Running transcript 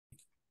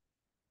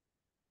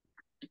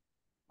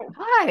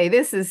Hi,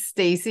 this is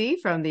Stacey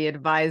from The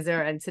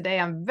Advisor, and today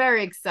I'm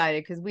very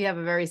excited because we have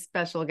a very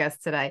special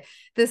guest today.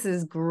 This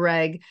is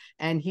Greg,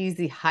 and he's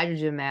the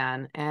Hydrogen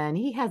Man, and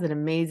he has an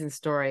amazing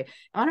story.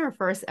 On our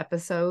first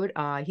episode,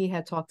 he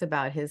had talked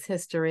about his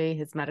history,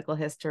 his medical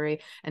history,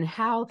 and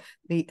how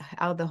the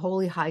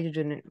Holy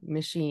Hydrogen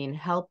Machine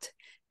helped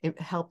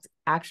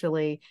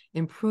actually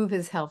improve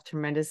his health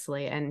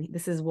tremendously. And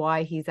this is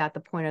why he's at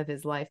the point of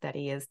his life that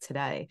he is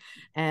today.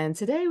 And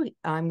today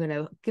I'm going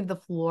to give the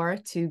floor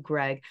to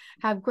Greg.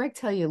 Have Greg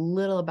tell you a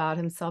little about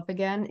himself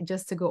again,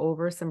 just to go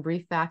over some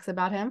brief facts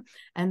about him,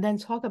 and then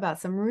talk about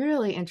some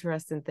really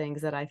interesting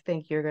things that I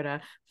think you're going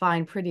to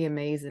find pretty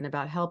amazing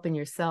about helping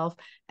yourself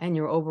and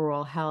your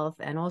overall health,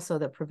 and also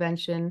the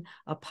prevention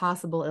of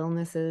possible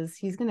illnesses.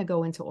 He's going to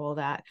go into all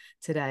that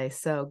today.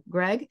 So,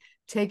 Greg,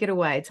 take it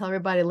away. Tell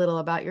everybody a little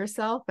about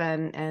yourself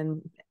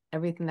and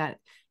everything that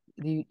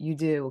you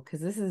do,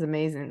 because this is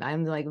amazing.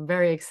 I'm like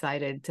very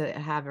excited to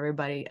have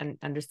everybody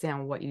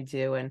understand what you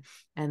do, and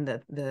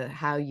the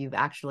how you've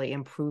actually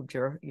improved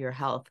your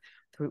health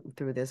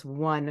through this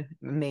one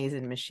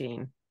amazing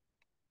machine.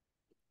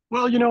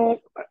 Well,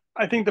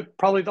 I think that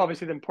probably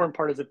obviously the important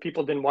part is if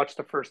people didn't watch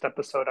the first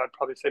episode, I'd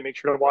probably say make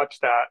sure to watch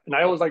that. And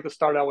I always like to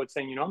start out with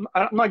saying,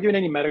 I'm not giving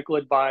any medical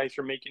advice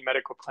or making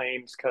medical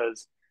claims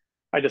because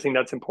I just think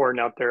that's important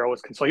out there.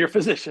 Always consult your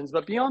physicians.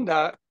 But beyond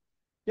that,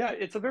 yeah,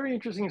 it's a very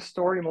interesting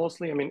story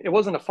mostly. I mean, it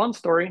wasn't a fun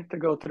story to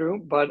go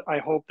through, but I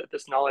hope that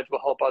this knowledge will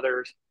help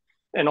others.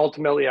 And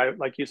ultimately,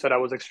 like you said, I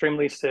was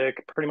extremely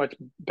sick, pretty much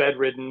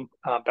bedridden,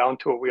 bound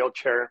to a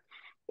wheelchair,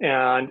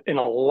 and in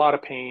a lot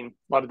of pain,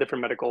 a lot of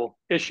different medical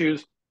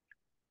issues.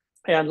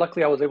 And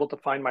luckily, I was able to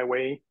find my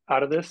way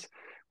out of this,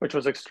 which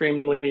was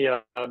extremely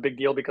a big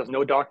deal because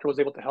no doctor was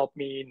able to help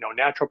me, no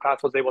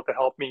naturopath was able to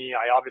help me.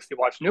 I obviously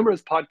watched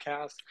numerous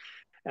podcasts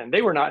and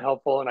they were not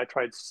helpful. And I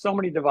tried so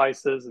many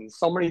devices and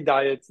so many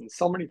diets and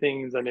so many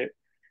things, and it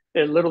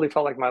literally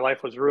felt like my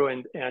life was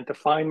ruined. And to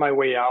find my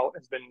way out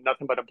has been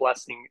nothing but a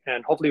blessing.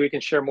 And hopefully, we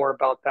can share more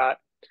about that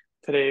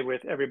today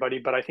with everybody.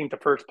 But I think the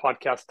first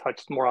podcast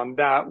touched more on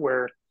that,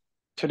 where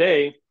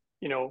today,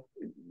 you know,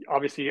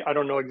 obviously, I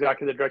don't know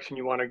exactly the direction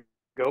you want to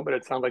go, but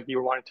it sounds like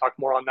you want to talk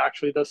more on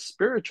actually the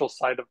spiritual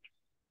side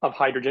of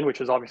hydrogen,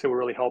 which is obviously what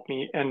really helped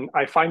me. And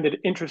I find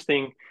it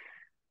interesting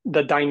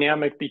the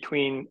dynamic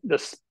between the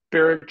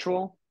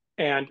spiritual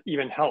and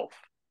even health.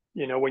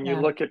 When you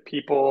Yeah. look at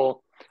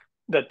people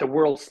that the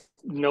world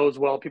knows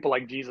well, people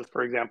like Jesus,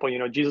 for example,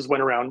 Jesus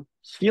went around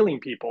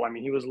healing people. I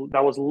mean,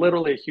 that was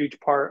literally a huge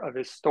part of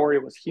his story,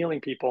 was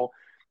healing people.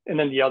 And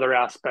then the other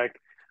aspect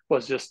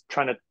was just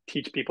trying to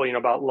teach people,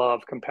 about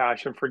love,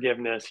 compassion,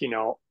 forgiveness,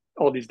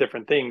 all these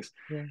different things.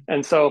 Yeah.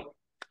 And so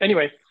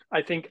anyway,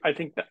 I think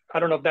that I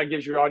don't know if that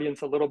gives your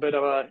audience a little bit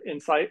of a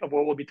insight of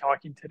what we'll be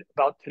talking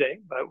about today,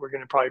 but we're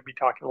going to probably be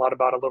talking a lot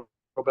about a little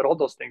bit all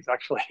those things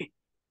actually.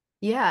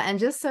 Yeah, and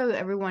just so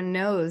everyone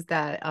knows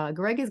that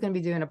Greg is going to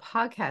be doing a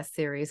podcast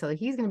series. So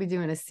he's going to be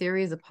doing a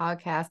series of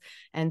podcasts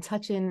and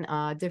touching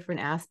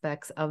different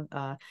aspects of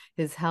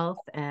his health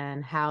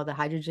and how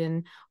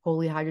the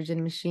Holy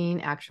Hydrogen Machine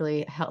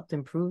actually helped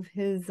improve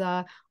his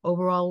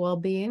overall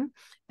well-being.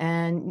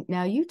 And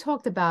now you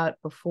talked about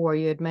before,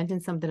 you had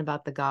mentioned something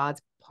about the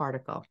God's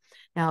particle.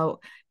 Now,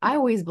 I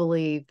always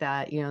believe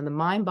that, the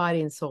mind,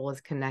 body, and soul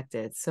is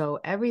connected. So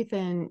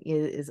everything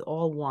is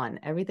all one.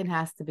 Everything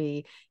has to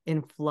be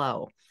in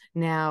flow.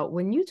 Now,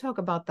 when you talk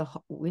about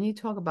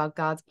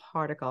God's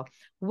particle,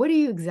 what do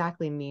you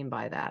exactly mean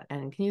by that?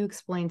 And can you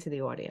explain to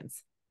the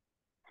audience?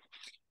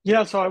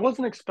 Yeah, so I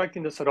wasn't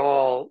expecting this at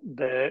all.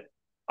 That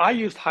I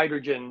used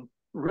hydrogen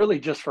really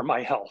just for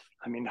my health.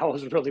 I mean, that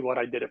was really what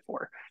I did it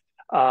for.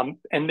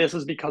 And this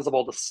is because of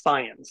all the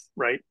science,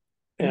 right? And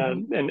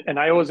Mm-hmm. and and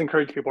I always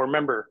encourage people,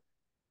 remember,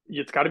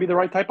 it's got to be the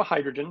right type of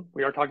hydrogen.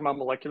 We are talking about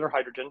molecular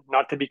hydrogen,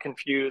 not to be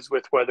confused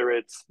with whether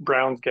it's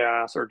Brown's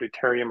gas or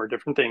deuterium or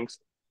different things.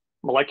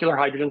 Molecular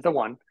hydrogen is the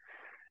one.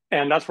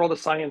 And that's where all the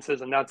science is.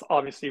 And that's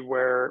obviously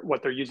where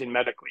what they're using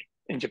medically.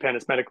 In Japan,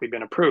 it's medically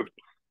been approved.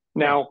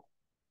 Right. Now,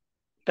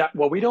 that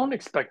what we don't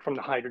expect from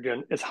the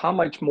hydrogen is how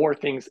much more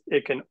things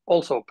it can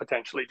also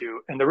potentially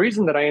do. And the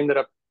reason that I ended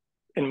up,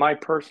 in my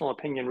personal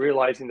opinion,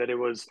 realizing that it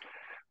was,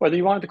 whether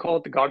you wanted to call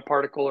it the God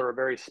particle or a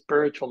very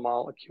spiritual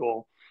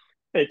molecule,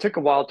 it took a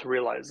while to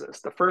realize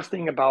this. The first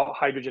thing about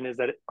hydrogen is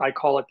that I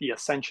call it the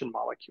ascension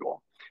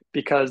molecule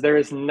because there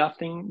is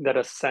nothing that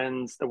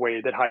ascends the way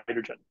that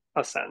hydrogen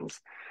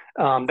ascends.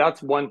 Right.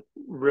 That's one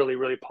really,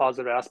 really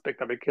positive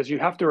aspect of it because you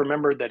have to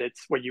remember that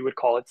it's what you would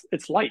call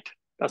it's light.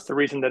 That's the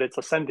reason that it's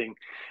ascending.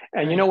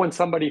 And Right. when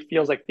somebody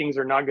feels like things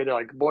are not good, they're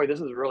like, boy, this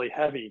is really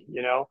heavy,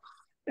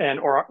 and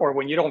or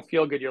when you don't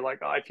feel good, you're like,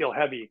 oh, I feel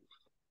heavy.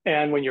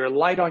 And when you're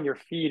light on your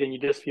feet and you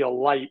just feel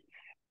light,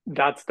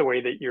 that's the way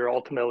that you're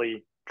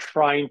ultimately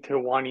trying to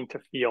wanting to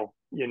feel,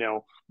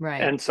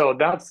 Right. and so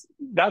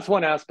that's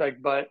one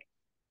aspect. But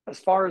as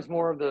far as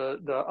more of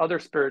the other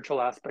spiritual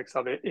aspects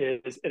of it,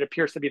 is it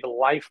appears to be the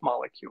life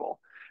molecule.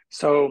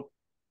 So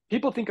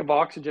people think of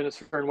oxygen a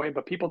certain way,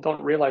 but people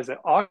don't realize that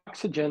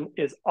oxygen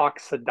is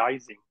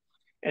oxidizing.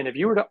 And if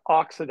you were to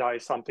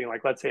oxidize something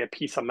like, let's say, a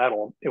piece of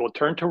metal, it will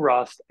turn to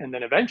rust, and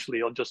then eventually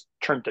it'll just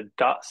turn to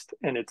dust,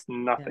 and it's Yeah.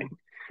 nothing.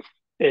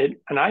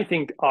 And I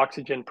think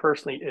oxygen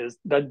personally is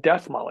the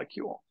death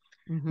molecule.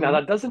 Now, Mm-hmm.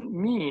 that doesn't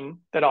mean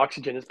that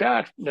oxygen is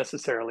bad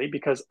necessarily,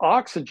 because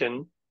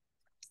oxygen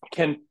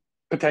can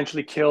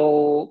potentially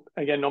kill,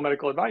 again, no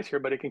medical advice here,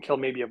 but it can kill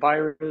maybe a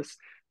virus,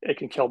 it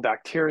can kill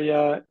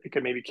bacteria, it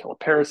can maybe kill a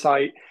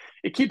parasite.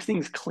 It keeps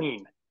things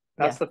clean.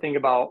 That's Yeah. the thing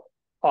about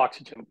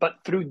oxygen,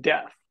 but through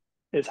death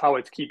is how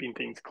it's keeping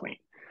things clean.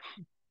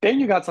 Then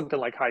you got something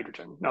like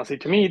hydrogen. Now, see,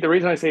 to me, the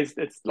reason I say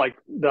it's like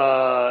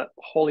the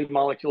holy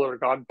molecule or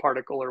God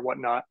particle or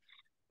whatnot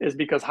is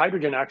because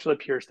hydrogen actually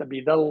appears to be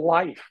the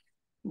life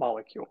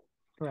molecule.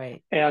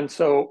 Right. And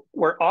so,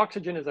 where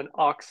oxygen is an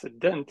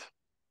oxidant,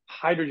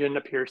 hydrogen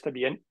appears to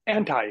be an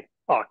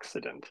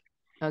antioxidant,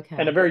 and a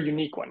Okay. very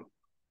unique one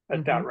at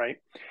Mm-hmm. that, right?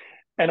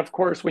 And of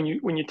course, when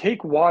you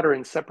take water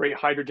and separate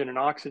hydrogen and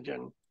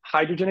oxygen,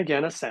 hydrogen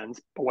again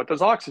ascends, but what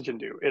does oxygen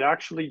do? It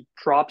actually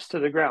drops to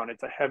the ground.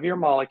 It's a heavier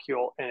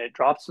molecule, and it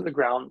drops to the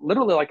ground,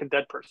 literally like a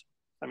dead person.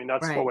 I mean,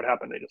 that's what Right. would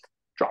happen. They just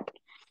drop.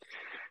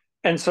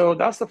 And so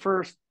that's the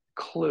first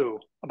clue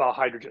about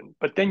hydrogen.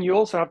 But then you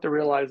also have to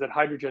realize that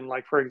hydrogen,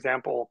 like for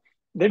example,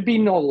 there'd be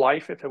no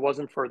life if it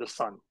wasn't for the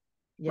sun,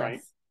 right?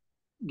 Yes.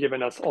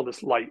 Giving us all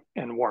this light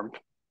and warmth.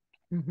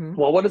 Mm-hmm.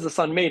 Well, what is the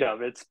sun made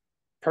of? It's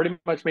pretty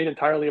much made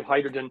entirely of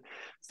hydrogen.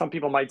 Some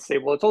people might say,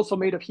 well, it's also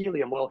made of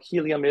helium. Well,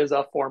 helium is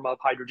a form of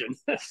hydrogen.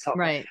 So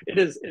Right.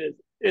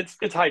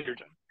 it's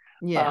hydrogen.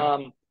 Yeah.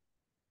 Um,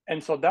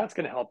 and so that's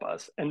going to help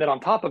us. And then on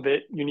top of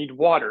it, you need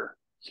water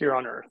here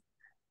on Earth.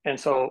 And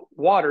so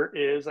water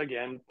is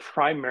again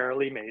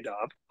primarily made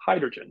of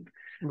hydrogen.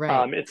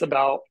 Right. It's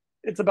about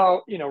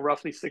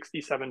roughly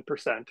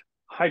 67%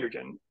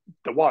 hydrogen,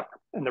 the water,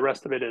 and the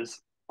rest of it is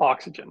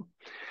oxygen.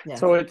 Yes.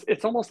 So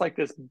it's almost like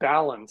this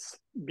balance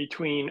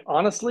between,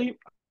 honestly,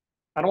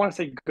 I don't want to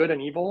say good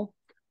and evil,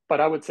 but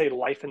I would say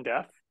life and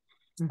death.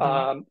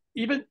 Mm-hmm.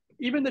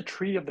 Even the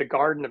tree of the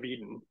Garden of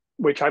Eden,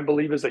 which I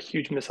believe is a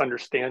huge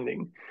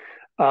misunderstanding.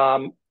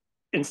 Um,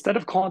 Instead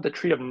of calling it the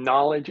tree of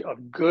knowledge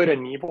of good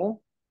and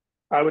evil,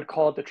 I would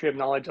call it the tree of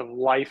knowledge of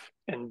life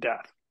and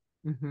death.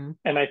 Mm-hmm.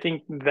 And I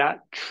think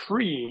that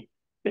tree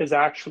is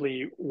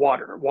actually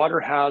water. Water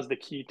has the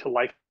key to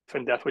life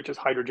and death, which is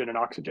hydrogen and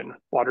oxygen.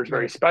 Water is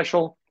very Right.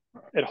 special.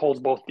 It holds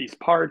both these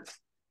parts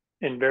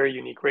in very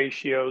unique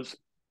ratios.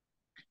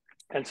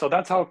 And so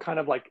that's how kind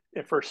of like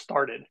it first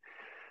started.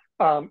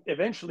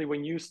 Eventually,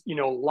 when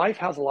life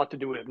has a lot to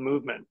do with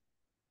movement.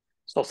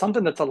 So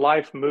something that's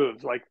alive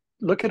moves. Like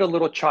look at a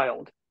little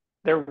child.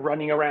 They're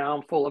running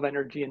around full of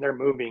energy and they're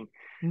moving.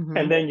 Mm-hmm.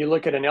 And then you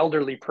look at an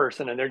elderly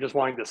person and they're just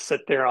wanting to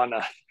sit there on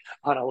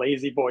a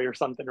lazy boy or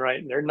something, right?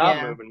 And they're not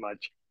Yeah. moving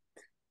much.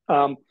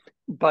 Um,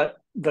 but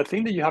the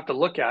thing that you have to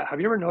look at, have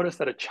you ever noticed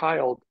that a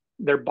child,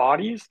 their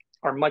bodies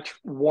are much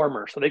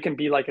warmer, so they can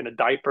be like in a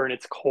diaper and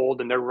it's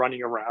cold and they're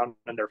running around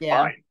and they're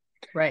Yeah. fine.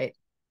 Right.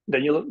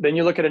 Then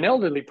you look at an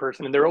elderly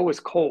person and they're always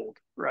cold,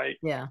 right?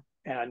 Yeah.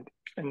 And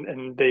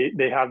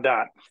they have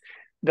that.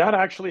 That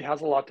actually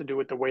has a lot to do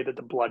with the way that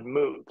the blood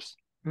moves.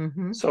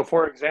 Mm-hmm. So,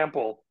 for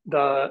example,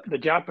 the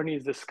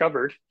Japanese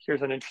discovered,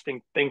 here's an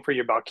interesting thing for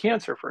you about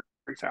cancer, for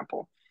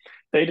example.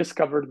 They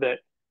discovered that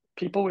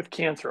people with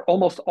cancer,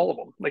 almost all of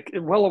them, like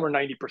well over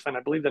 90%,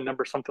 I believe the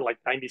number is something like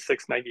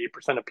 96,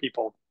 98% of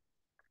people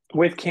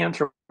with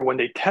cancer, when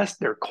they test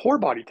their core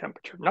body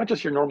temperature, not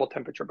just your normal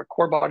temperature, but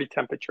core body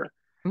temperature,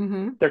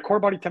 Mm-hmm. their core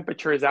body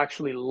temperature is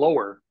actually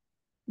lower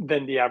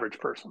than the average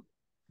person.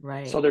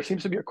 Right. So there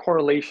seems to be a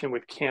correlation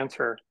with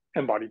cancer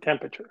and body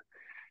temperature.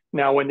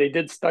 Now, when they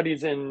did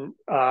studies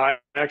I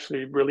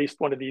actually released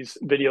one of these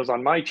videos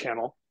on my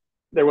channel.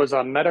 There was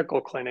a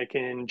medical clinic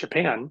in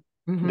Japan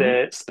Mm-hmm.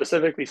 that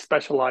specifically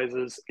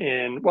specializes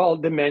in, well,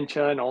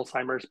 dementia and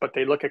Alzheimer's, but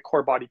they look at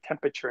core body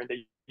temperature and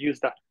they use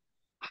the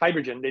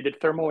hydrogen. They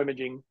did thermal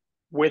imaging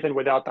with and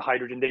without the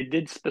hydrogen. They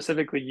did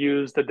specifically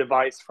use the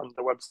device from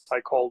the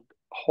website called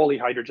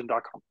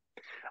holyhydrogen.com.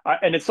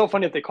 And it's so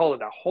funny that they call it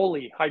that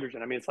holy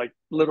hydrogen. I mean, it's like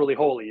literally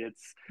holy.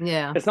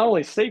 Yeah. It's not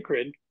only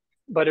sacred,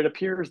 but it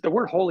appears the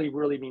word holy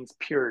really means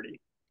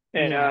purity.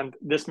 Yeah. And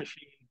this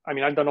machine, I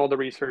mean, I've done all the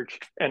research,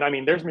 and I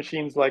mean, there's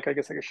machines like, I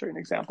guess I could show you an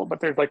example, but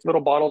there's like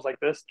little bottles like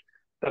this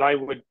that I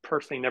would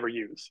personally never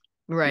use.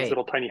 These Right.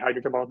 little tiny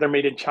hydrogen bottles. They're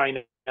made in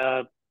China.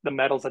 The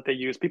metals that they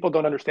use, people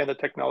don't understand the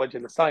technology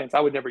and the science.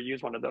 I would never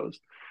use one of those.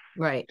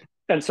 Right.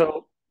 And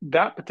so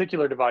that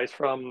particular device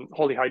from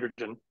Holy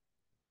Hydrogen,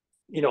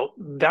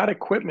 that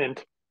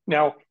equipment.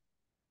 Now,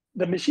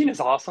 the machine is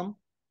awesome,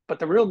 but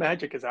the real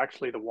magic is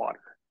actually the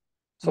water.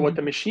 So what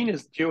the Mm-hmm. machine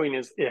is doing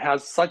is it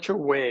has such a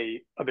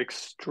way of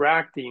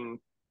extracting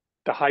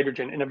the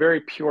hydrogen in a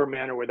very pure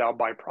manner without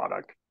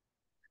byproduct,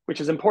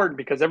 which is important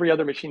because every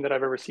other machine that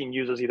I've ever seen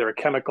uses either a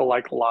chemical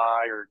like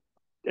lye or,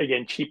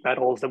 again, cheap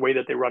metals, the way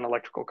that they run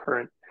electrical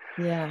current.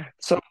 Yeah.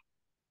 So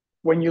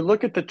when you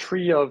look at the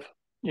tree of,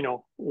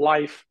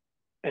 life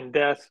and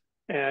death,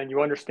 and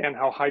you understand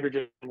how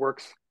hydrogen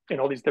works in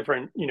all these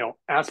different,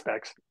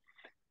 aspects,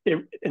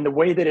 in the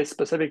way that it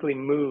specifically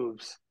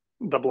moves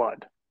the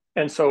blood.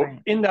 And so Right.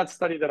 in that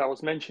study that I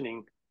was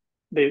mentioning,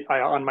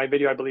 on my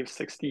video, I believe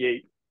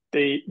 68,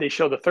 they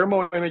show the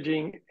thermal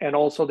imaging and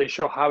also they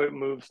show how it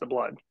moves the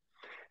blood.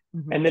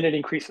 Hmm. And then it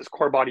increases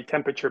core body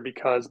temperature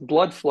because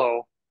blood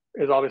flow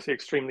is obviously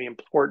extremely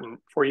important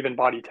for even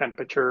body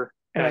temperature.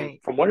 And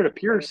Right. from what it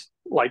appears,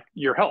 like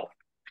your health,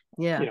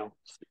 Yeah.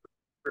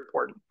 super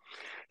important.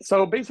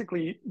 So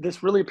basically,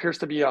 this really appears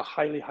to be a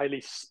highly,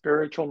 highly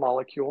spiritual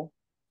molecule.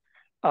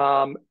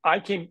 I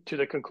came to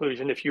the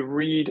conclusion if you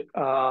read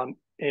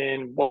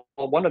in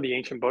one of the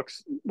ancient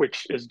books,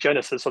 which is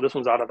Genesis, so this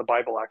one's out of the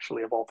Bible,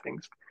 actually, of all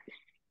things.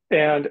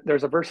 And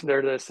there's a verse in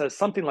there that says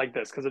something like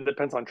this, because it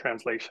depends on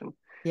translation.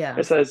 Yeah.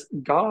 It says,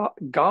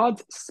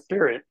 God's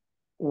spirit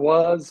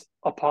was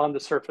upon the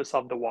surface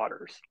of the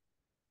waters.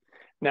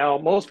 Now,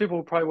 most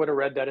people probably would have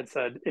read that and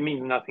said, it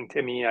means nothing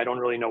to me. I don't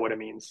really know what it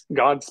means.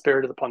 God's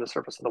spirit is upon the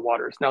surface of the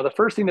waters. Now, the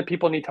first thing that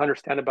people need to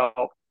understand about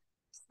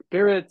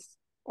spirits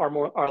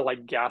are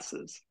like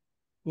gases.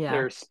 Yeah.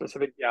 They're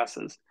specific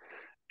gases.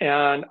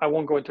 And I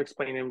won't go into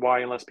explaining why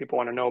unless people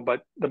want to know.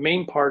 But the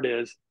main part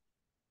is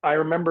I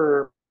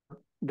remember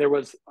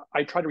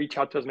I try to reach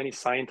out to as many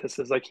scientists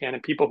as I can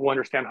and people who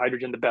understand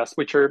hydrogen the best,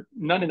 which are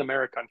none in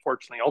America,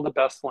 unfortunately. All the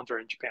best ones are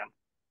in Japan.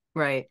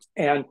 Right.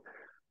 And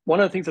one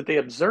of the things that they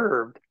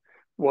observed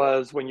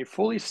was when you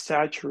fully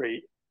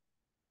saturate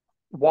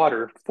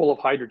water full of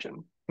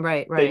hydrogen,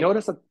 Right. they Right.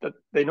 noticed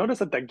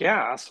that the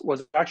gas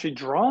was actually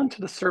drawn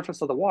to the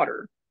surface of the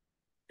water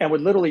and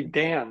would literally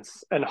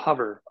dance and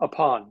hover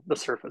upon the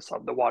surface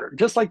of the water,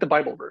 just like the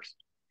Bible verse.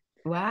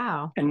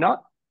 Wow. And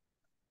not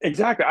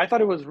exactly. I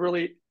thought it was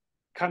really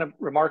kind of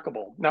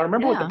remarkable. Now,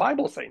 remember what the Yeah.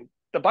 Bible's saying.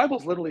 The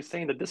Bible's literally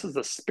saying that this is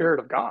the Spirit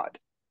of God.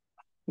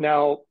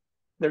 Now,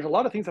 there's a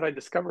lot of things that I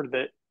discovered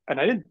that,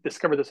 and I didn't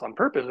discover this on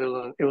purpose.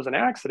 It was an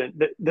accident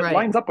that Right.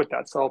 lines up with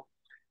that. So,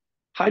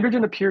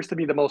 hydrogen appears to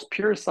be the most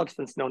pure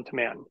substance known to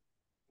man.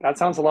 That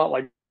sounds a lot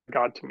like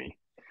God to me.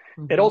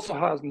 It Hmm. also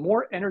has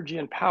more energy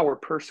and power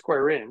per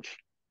square inch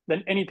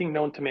than anything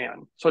known to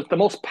man. So it's the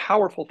most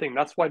powerful thing.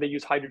 That's why they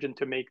use hydrogen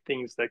to make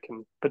things that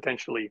can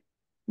potentially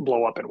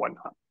blow up and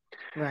whatnot.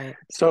 Right.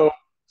 So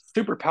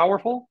super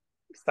powerful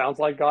sounds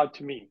like God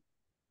to me.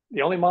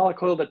 The only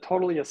molecule that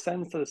totally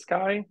ascends to the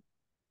sky,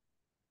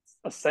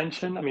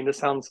 ascension. I mean, this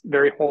sounds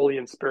very holy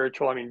and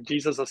spiritual. I mean,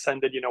 Jesus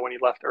ascended, when he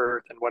left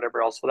Earth and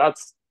whatever else. So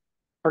that's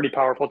pretty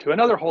powerful too.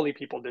 And other holy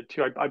people did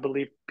too. I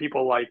believe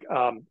people like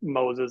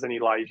Moses and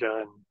Elijah,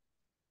 and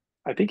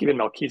I think even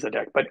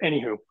Melchizedek. But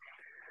anywho,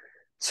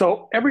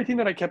 so everything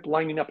that I kept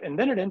lining up, and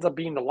then it ends up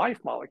being the life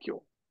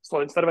molecule. So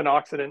instead of an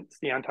oxidant, it's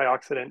the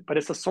antioxidant, but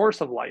it's a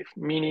source of life,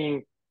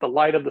 meaning the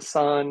light of the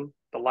sun,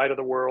 the light of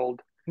the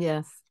world,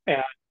 Yes.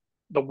 and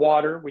the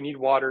water. We need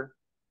water.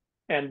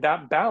 And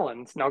that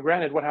balance. Now,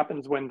 granted, what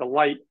happens when the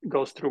light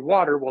goes through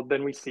water? Well,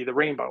 then we see the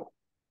rainbow,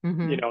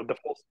 Hmm. the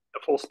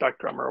full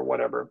spectrum or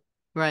whatever.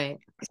 Right.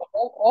 So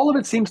all of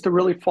it seems to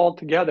really fall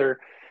together.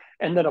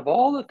 And then of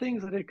all the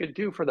things that it could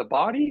do for the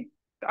body,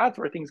 that's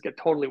where things get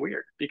totally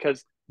weird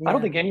because I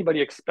don't Yeah. think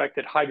anybody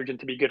expected hydrogen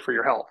to be good for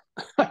your health.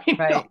 I mean,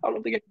 no, Right. I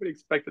don't think anybody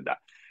expected that.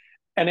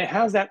 And it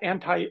has that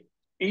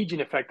anti-aging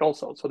effect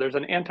also. So there's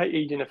an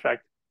anti-aging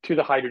effect to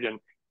the hydrogen,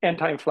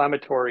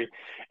 anti-inflammatory.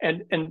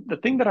 And the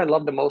thing that I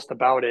love the most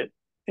about it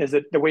is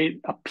that the way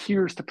it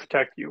appears to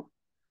protect you.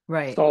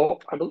 Right. So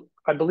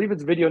I believe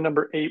it's video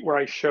number 8 where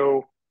I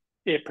show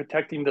it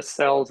protecting the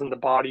cells in the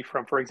body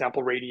from, for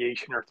example,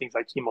 radiation or things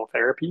like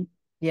chemotherapy.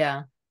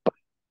 Yeah.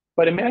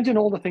 But imagine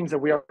all the things that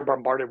we are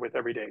bombarded with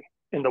every day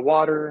in the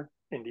water,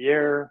 in the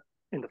air,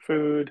 in the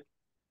food,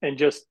 and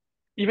just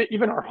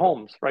even our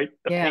homes, right?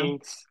 The Yeah.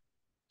 paints,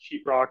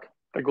 sheetrock,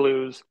 the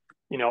glues,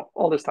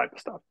 all this type of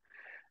stuff.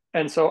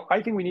 And so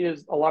I think we need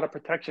a lot of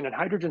protection. And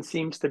hydrogen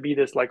seems to be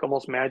this like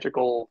almost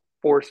magical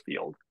force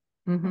field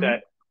Hmm.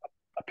 that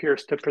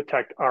appears to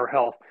protect our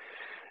health.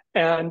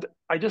 And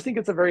I just think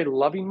it's a very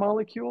loving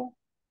molecule.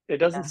 It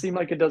doesn't Yeah. seem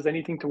like it does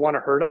anything to want to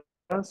hurt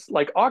us.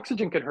 Like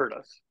oxygen could hurt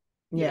us.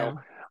 You know, Yeah.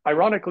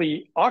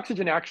 ironically,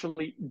 oxygen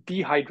actually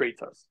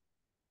dehydrates us.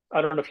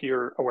 I don't know if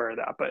you're aware of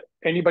that, but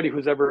anybody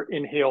who's ever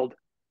inhaled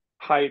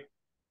high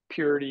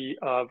purity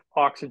of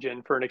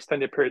oxygen for an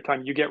extended period of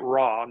time, you get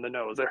raw on the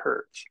nose. It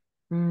hurts.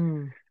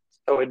 Mm.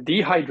 So it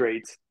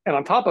dehydrates, and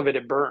on top of it,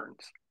 it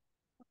burns.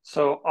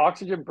 So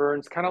oxygen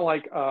burns kind of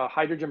like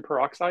hydrogen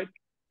peroxide.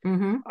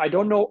 Hmm. I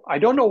don't know. I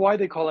don't know why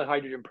they call it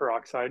hydrogen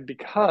peroxide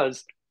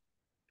because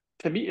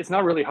to me, it's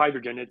not really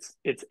hydrogen. It's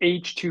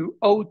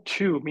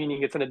H2O2,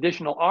 meaning it's an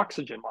additional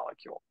oxygen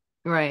molecule.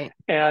 Right.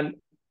 And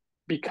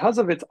because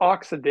of its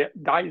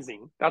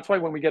oxidizing, that's why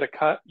when we get a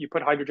cut, you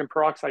put hydrogen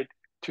peroxide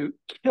to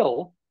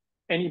kill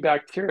any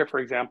bacteria, for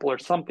example, or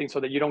something so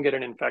that you don't get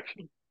an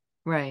infection.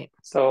 Right.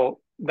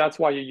 So that's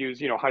why you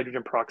use,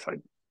 hydrogen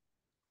peroxide.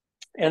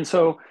 And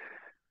so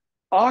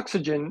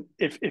oxygen,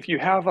 if you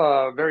have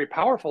a very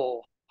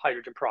powerful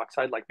hydrogen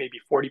peroxide, like maybe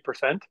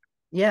 40%,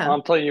 Yeah.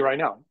 I'm telling you right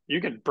now, you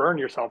can burn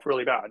yourself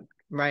really bad.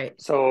 Right.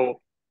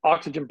 So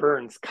oxygen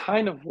burns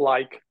kind of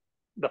like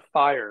the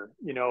fire,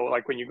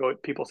 like when you go,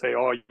 people say,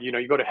 oh,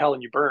 you go to hell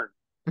and you burn,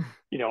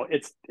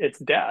 it's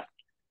death.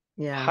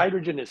 Yeah.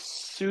 Hydrogen is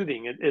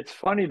soothing. It's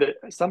funny that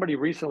somebody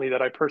recently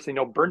that I personally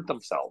know burnt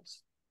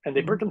themselves, and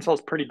they burnt Mhm.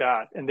 themselves pretty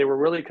bad. And they were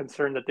really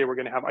concerned that they were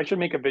going to have, I should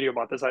make a video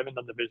about this. I haven't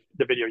done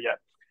the video yet.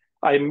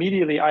 I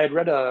had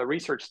read a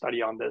research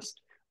study on this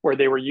where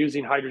they were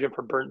using hydrogen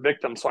for burnt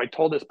victims. So I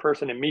told this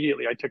person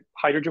immediately, I took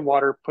hydrogen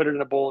water, put it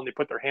in a bowl, and they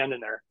put their hand in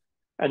there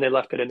and they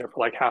left it in there for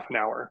like half an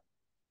hour.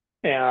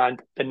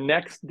 And the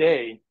next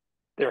day,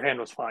 their hand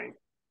was fine.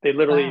 They Wow.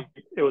 literally,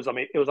 it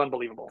was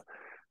unbelievable.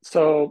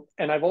 So,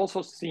 and I've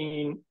also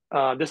seen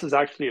this is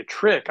actually a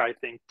trick, I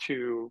think,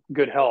 to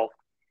good health.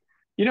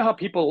 You know how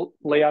people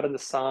lay out in the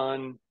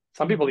sun?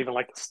 Some people Mhm. even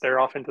like to stare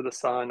off into the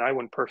sun. I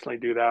wouldn't personally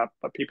do that,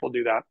 but people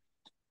do that.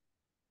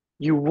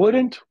 You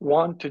wouldn't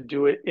want to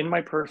do it, in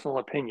my personal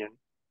opinion,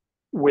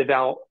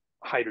 without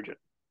hydrogen.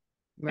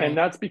 And Right.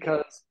 that's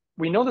because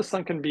we know the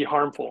sun can be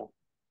harmful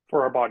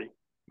for our body.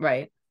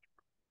 Right.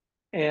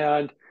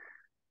 And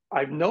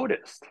I've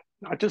noticed,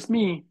 not just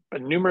me,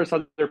 but numerous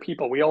other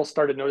people, we all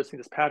started noticing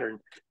this pattern.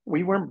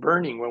 We weren't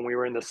burning when we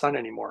were in the sun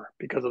anymore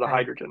because of the Right.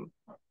 hydrogen.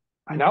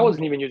 And I Hmm.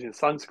 wasn't even using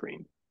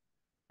sunscreen.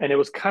 And it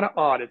was kind of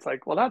odd. It's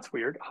like, well, that's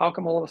weird. How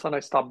come all of a sudden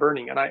I stopped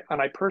burning? And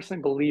I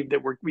personally believe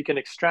that we can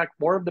extract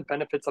more of the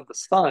benefits of the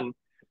sun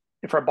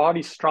if our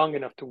body's strong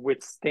enough to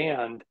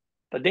withstand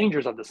the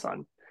dangers of the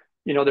sun.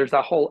 You know, there's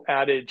that whole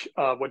adage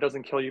of what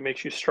doesn't kill you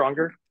makes you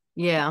stronger.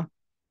 Yeah.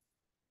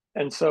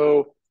 And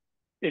so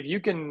if you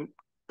can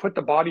put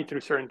the body through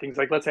certain things,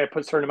 like let's say I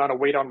put a certain amount of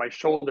weight on my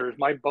shoulders,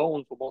 my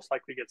bones will most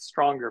likely get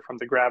stronger from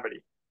the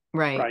gravity,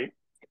 Right. right?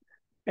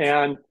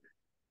 And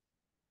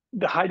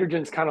the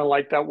hydrogen's kind of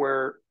like that,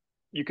 where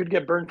you could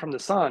get burned from the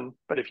sun,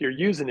 but if you're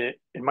using it,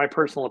 in my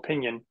personal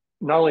opinion,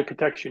 not only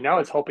protects you, now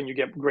it's helping you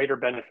get greater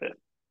benefit,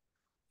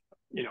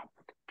 you know,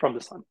 from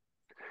the sun.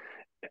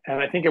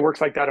 And I think it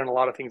works like that in a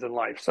lot of things in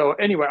life. So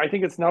anyway, I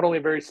think it's not only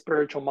a very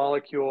spiritual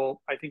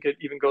molecule. I think it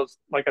even goes,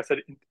 like I said,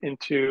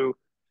 into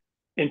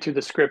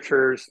the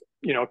scriptures,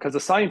 you know, because the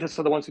scientists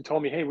are the ones who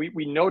told me, hey,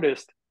 we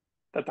noticed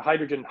that the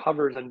hydrogen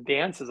hovers and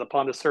dances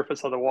upon the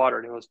surface of the water.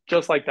 And it was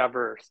just like that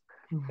verse.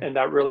 Mhm. And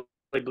that really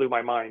blew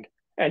my mind.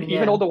 And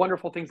even Yeah. all the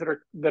wonderful things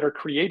that are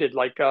created,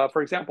 like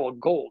for example,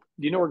 gold.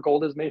 Do you know where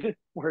gold is made?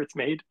 Where it's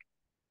made?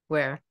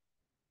 Where?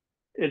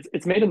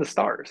 It's made in the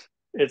stars.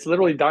 It's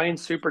literally dying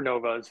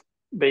supernovas.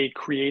 They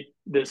create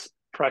this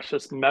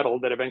precious metal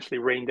that eventually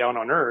rain down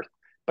on Earth,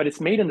 but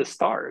it's made in the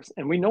stars.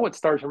 And we know what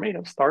stars are made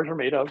of. Stars are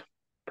made of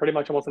pretty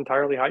much almost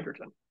entirely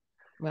hydrogen.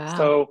 Wow.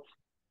 So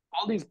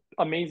all these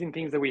amazing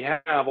things that we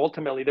have,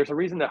 ultimately, there's a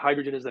reason that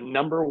hydrogen is the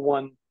number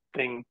one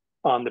thing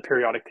on the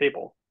periodic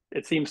table.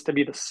 It seems to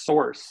be the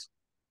source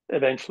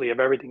eventually of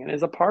everything and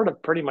is a part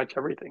of pretty much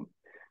everything.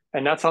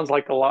 And that sounds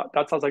like a lot.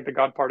 That sounds like the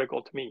God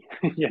particle to me,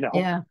 you know?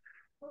 Yeah.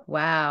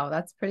 Wow.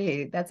 That's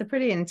a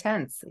pretty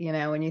intense,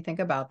 when you think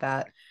about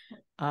that.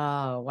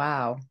 Oh,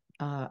 wow.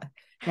 Uh,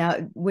 Now,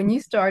 when you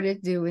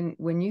started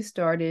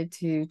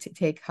to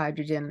take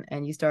hydrogen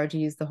and you started to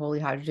use the Holy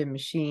Hydrogen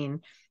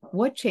machine,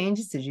 what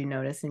changes did you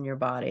notice in your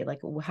body? Like,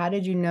 how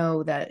did you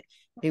know that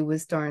it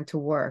was starting to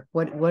work?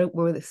 What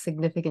were the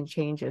significant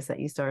changes that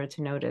you started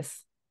to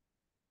notice?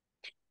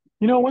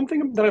 You know, one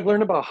thing that I've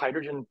learned about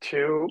hydrogen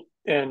too,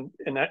 and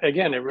that,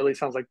 again, it really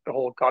sounds like the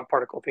whole God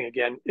particle thing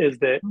again, is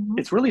that Mhm.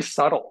 it's really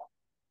subtle.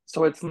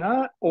 So it's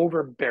not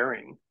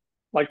overbearing.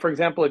 Like for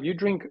example, if you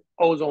drink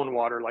ozone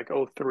water like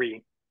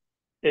O3,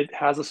 it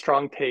has a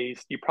strong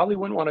taste. You probably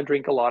wouldn't want to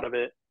drink a lot of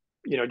it,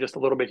 you know, just a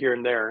little bit here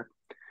and there.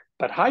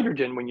 But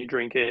hydrogen, when you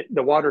drink it,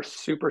 the water's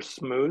super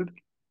smooth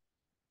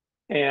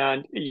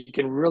and you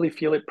can really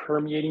feel it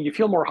permeating. You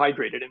feel more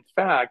hydrated. In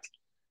fact,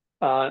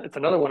 it's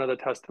another one of the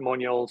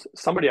testimonials.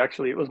 Somebody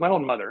actually, it was my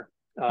own mother.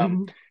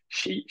 Um, Mhm.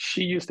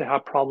 she used to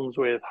have problems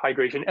with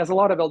hydration, as a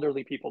lot of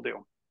elderly people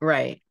do.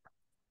 Right.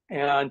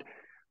 And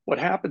what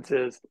happens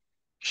is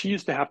she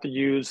used to have to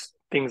use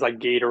things like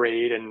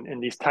Gatorade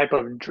and these type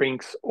of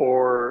drinks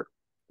or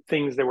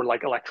things that were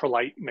like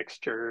electrolyte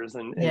mixtures,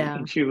 Yeah.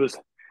 and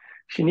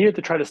she needed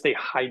to try to stay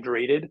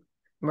hydrated.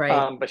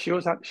 Right. But she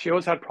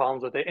always had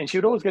problems with it, and she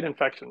would always get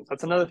infections.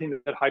 That's another thing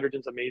that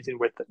hydrogen's amazing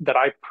with, that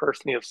I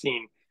personally have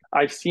seen.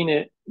 I've seen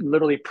it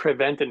literally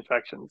prevent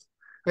infections.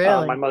 My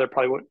Really? mother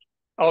probably would.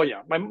 Oh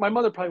yeah, my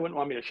mother probably wouldn't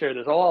want me to share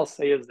this. All I'll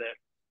say is that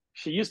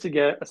she used to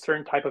get a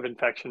certain type of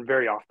infection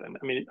very often.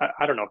 I mean,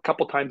 I don't know, a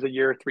couple times a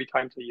year, 3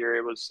 times a year.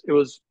 It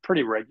was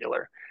pretty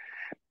regular,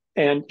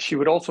 and she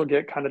would also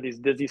get kind of these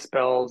dizzy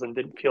spells and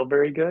didn't feel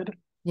very good.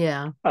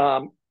 Yeah.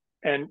 Um,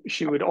 and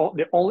she would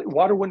the only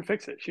water wouldn't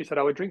fix it. She said,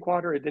 I would drink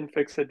water, it didn't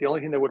fix it. The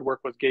only thing that would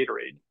work was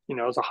Gatorade. You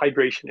know, it was a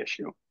hydration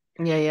issue.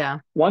 Yeah. Yeah.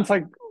 Once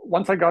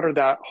I got her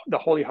that the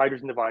Holy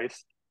Hydrogen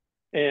device,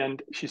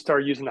 and she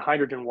started using the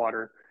hydrogen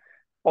water,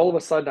 all of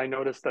a sudden I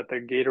noticed that the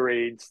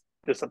Gatorades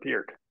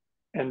disappeared,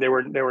 and they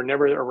were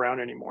never around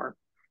anymore.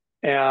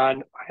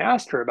 And I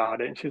asked her about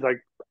it, and she's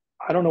like,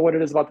 I don't know what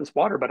it is about this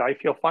water, but I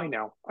feel fine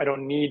now. I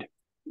don't need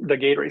the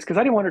Gatorades, because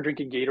I didn't want her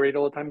drinking Gatorade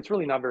all the time. It's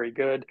really not very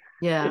good,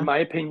 in Yeah. my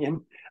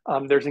opinion.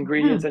 There's Hmm.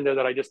 ingredients in there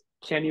that I just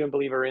can't even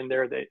believe are in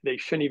there. They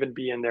shouldn't even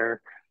be in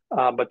there,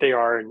 but they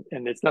are,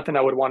 and it's nothing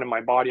I would want in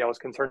my body. I was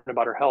concerned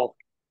about her health.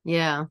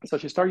 Yeah. So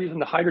she started using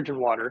the hydrogen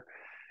water.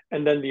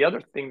 And then the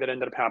other thing that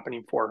ended up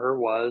happening for her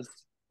was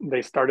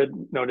they started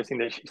noticing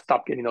that she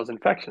stopped getting those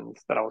infections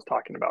that I was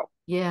talking about.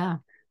 Yeah.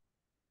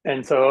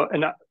 And so,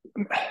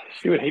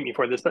 she would hate me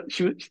for this, but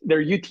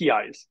they're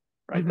UTIs,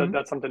 right? Hmm.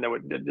 That's something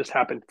that just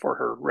happened for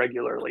her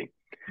regularly.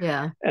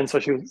 Yeah. And so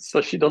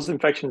those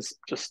infections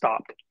just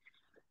stopped.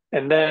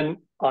 And then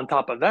on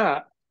top of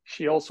that,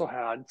 she also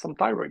had some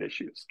thyroid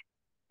issues.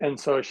 And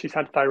so she's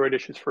had thyroid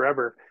issues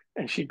forever.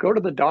 And she'd go to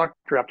the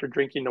doctor after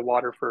drinking the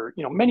water for,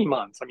 many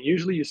months. I mean,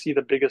 usually you see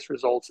the biggest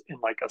results in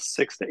like a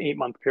 6 to 8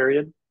 month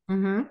period.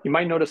 Hmm. You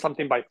might notice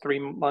something by 3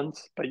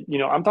 months, but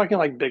I'm talking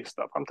like big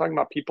stuff. I'm talking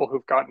about people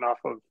who've gotten off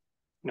of,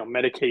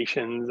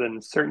 medications,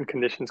 and certain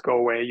conditions go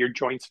away. Your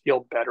joints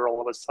feel better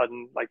all of a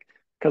sudden, like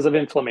because of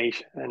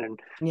inflammation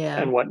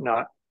Yeah. and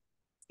whatnot.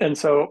 And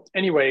so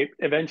anyway,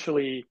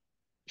 eventually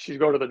she's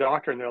go to the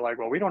doctor and they're like,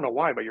 well, we don't know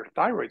why, but your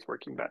thyroid's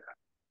working better.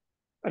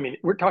 I mean,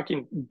 we're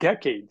talking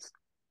decades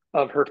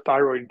of her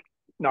thyroid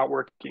not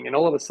working, and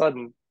all of a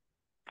sudden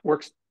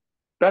works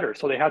better.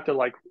 So they had to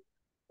like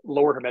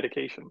lower her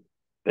medication.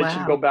 Then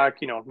she'd go Wow. back,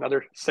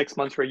 another 6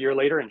 months or a year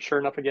later, and sure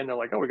enough, again, they're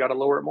like, oh, we got to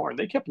lower it more. And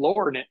they kept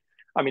lowering it.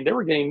 I mean, they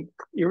were getting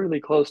eerily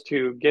close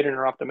to getting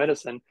her off the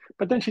medicine.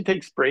 But then she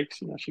takes breaks.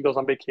 She goes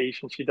on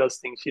vacation. She does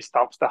things. She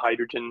stops the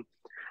hydrogen.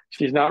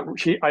 She's not.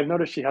 I've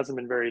noticed she hasn't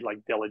been very like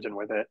diligent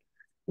with it.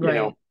 You Right.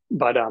 know.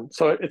 But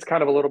so it's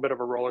kind of a little bit of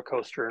a roller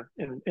coaster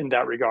in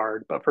that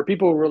regard. But for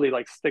people who really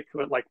like stick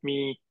to it, like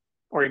me,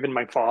 or even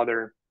my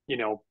father,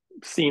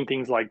 seeing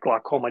things like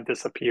glaucoma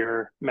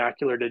disappear,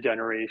 macular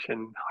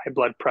degeneration, high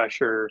blood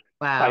pressure,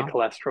 high Wow.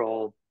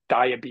 cholesterol,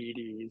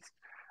 diabetes,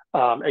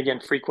 again,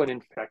 frequent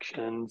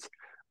infections,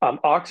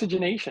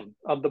 oxygenation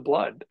of the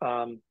blood.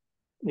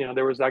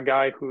 There was that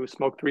guy who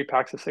smoked 3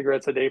 packs of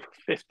cigarettes a day for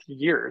 50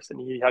 years,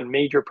 and he had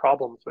major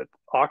problems with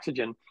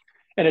oxygen.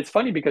 And it's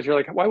funny because you're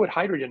like, why would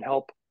hydrogen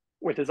help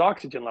with his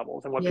oxygen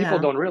levels? And what people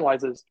Yeah. don't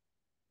realize is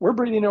we're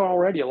breathing in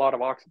already a lot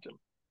of oxygen.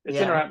 It's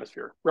in our Yeah.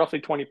 atmosphere, roughly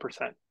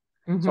 20%.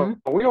 Hmm. So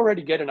we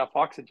already get enough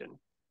oxygen.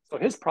 So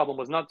his problem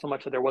was not so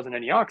much that there wasn't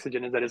any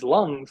oxygen, is that his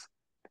lungs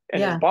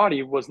and his Yeah.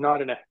 body was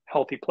not in a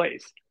healthy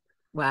place.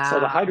 So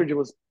the Wow. hydrogen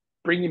was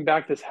bringing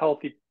back this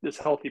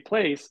healthy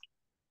place,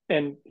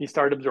 and he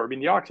started absorbing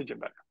the oxygen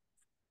better.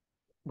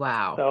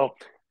 Wow. So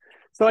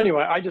so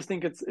anyway, I just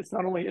think it's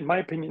not only, in my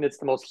opinion, it's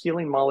the most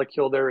healing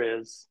molecule there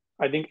is.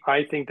 I think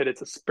that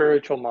it's a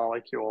spiritual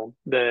molecule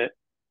that,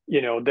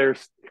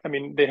 there's, I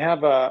mean, they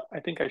have I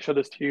think I showed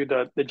this to you,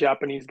 the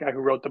Japanese guy who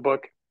wrote the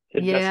book,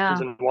 Hidden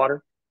Messages Yeah. in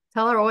Water,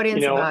 Tell our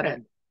audience about it.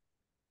 and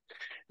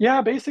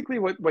yeah, basically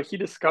what he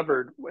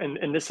discovered,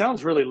 and this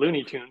sounds really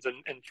Looney Tunes,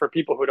 and for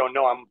people who don't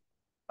know, I'm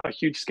a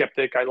huge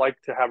skeptic. I like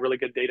to have really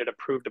good data to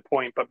prove the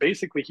point, but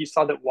basically he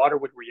saw that water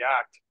would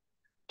react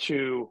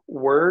to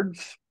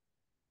words,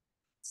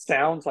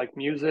 sounds like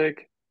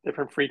music,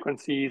 different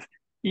frequencies,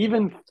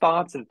 even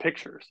thoughts and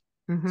pictures.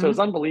 So Hmm. it's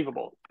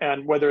unbelievable.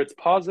 And whether it's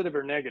positive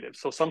or negative.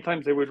 So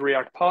sometimes they would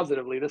react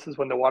positively. This is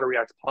when the water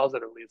reacts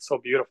positively. It's so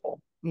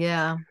beautiful.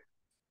 Yeah.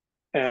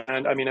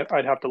 And I mean,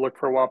 I'd have to look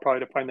for a while probably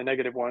to find the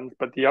negative ones,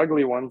 but the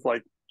ugly ones,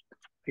 like,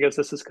 I guess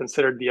this is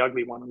considered the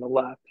ugly one on the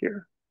left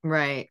here.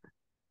 Right.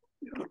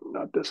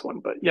 Not this one,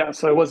 but yeah,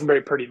 so it wasn't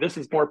very pretty. This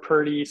is more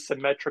pretty,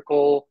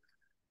 symmetrical.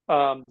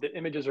 The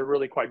images are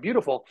really quite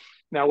beautiful.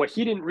 Now, what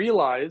he didn't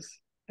realize,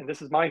 and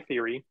this is my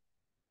theory,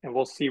 and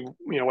we'll see,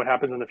 what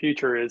happens in the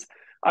future, is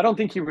I don't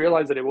think he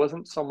realized that it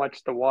wasn't so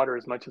much the water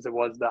as much as it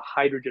was the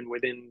hydrogen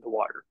within the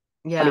water.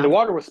 I mean, Yeah. the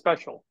water was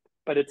special,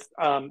 but it's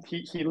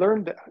he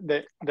learned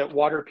that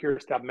water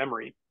appears to have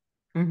memory,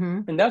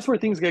 Hmm. and that's where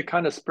things get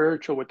kind of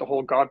spiritual with the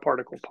whole God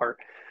particle part.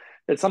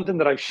 It's something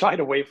that I've shied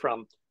away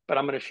from, but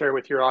I'm going to share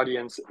with your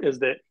audience, is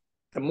that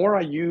the more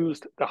I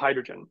used the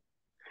hydrogen,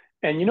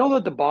 and you know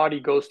that the body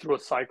goes through a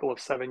cycle of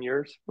 7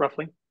 years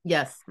roughly.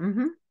 Yes.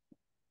 Hmm.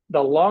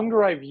 The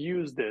longer I've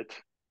used it,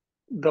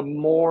 the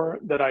more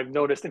that I've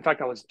noticed. In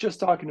fact, I was just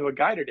talking to a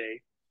guy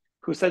today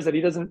who says that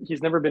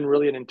he's never been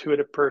really an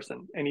intuitive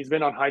person, and he's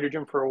been on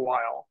hydrogen for a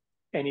while.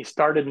 And he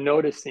started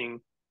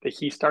noticing that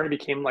he started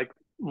became like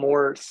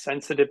more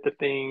sensitive to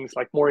things,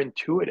 like more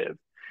intuitive.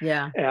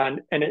 Yeah.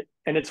 And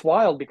it's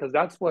wild because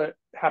that's what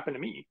happened to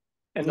me.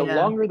 And the Yeah.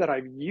 longer that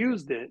I've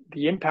used it,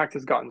 the impact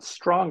has gotten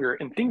stronger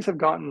and things have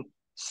gotten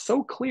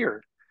so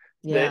clear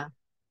that Yeah.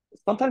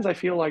 sometimes I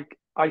feel like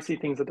I see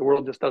things that the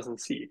world just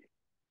doesn't see, and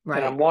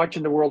Right. I'm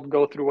watching the world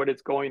go through what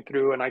it's going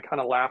through, and I kind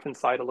of laugh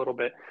inside a little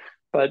bit.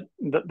 But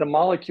the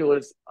molecule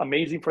is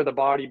amazing for the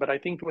body. But I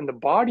think when the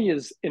body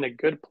is in a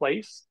good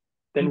place,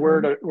 then Hmm.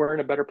 we're in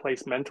a better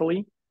place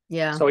mentally.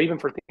 Yeah. So even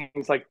for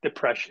things like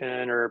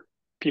depression, or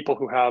people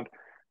who have,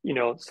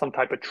 some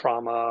type of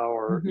trauma,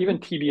 or even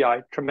Hmm.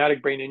 TBI,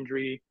 traumatic brain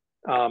injury.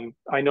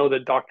 I know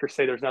that doctors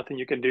say there's nothing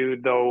you can do,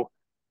 though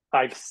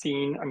I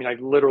mean,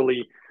 I've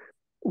literally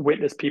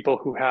witnessed people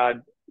who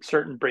had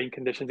certain brain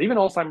conditions, even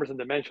Alzheimer's and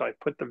dementia. I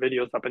put the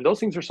videos up, and those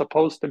things are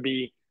supposed to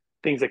be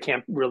things that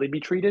can't really be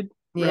treated,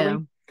 Yeah.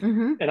 really.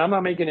 Mm-hmm. And I'm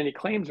not making any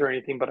claims or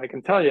anything, but I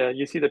can tell you,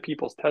 you see the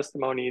people's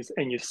testimonies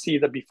and you see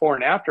the before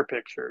and after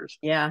pictures.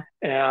 Yeah.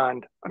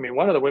 And I mean,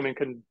 one of the women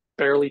could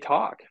barely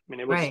talk. I mean,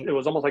 it Right.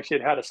 was almost like she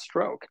had had a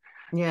stroke.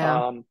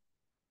 Yeah. Um,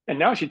 and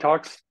now she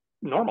talks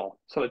normal.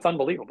 So it's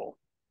unbelievable.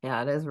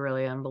 Yeah, it is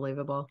really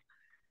unbelievable.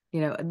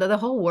 The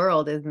whole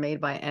world is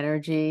made by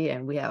energy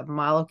and we have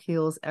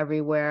molecules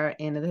everywhere.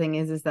 And the thing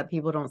is that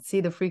people don't see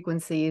the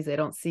frequencies, they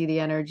don't see the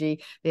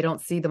energy, they don't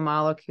see the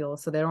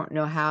molecules, so they don't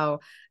know how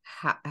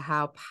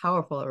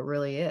powerful it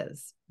really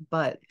is.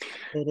 But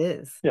it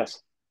is.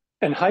 Yes.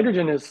 And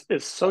hydrogen is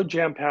so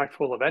jam-packed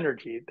full of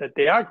energy that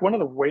they act one of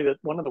the words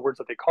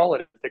that they call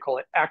it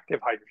active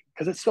hydrogen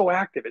because it's so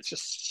active. It's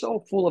just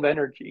so full of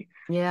energy.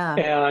 Yeah.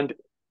 And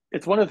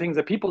it's one of the things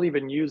that people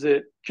even use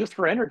it just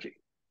for energy.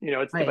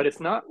 But Right.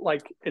 it's not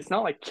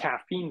like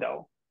caffeine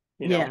though,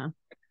 you know. Yeah.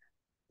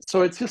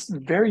 So it's just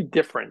very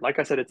different. Like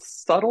I said, it's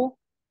subtle,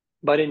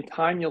 but in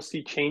time you'll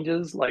see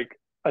changes. Like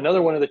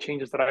another one of the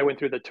changes that I went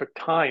through that took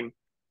time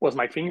was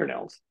my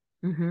fingernails.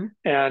 Mm-hmm.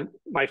 And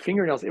my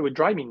fingernails, it would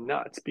drive me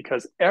nuts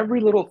because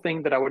every little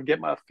thing that I would get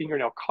my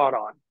fingernail caught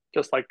on,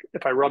 just like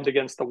if I rubbed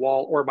against the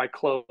wall or my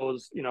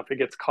clothes, if it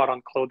gets caught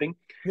on clothing,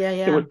 Yeah, it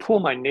yeah. would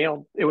pull my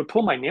nail, it would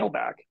pull my nail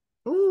back.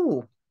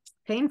 Ooh,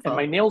 And my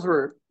painful. nails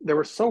were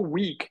so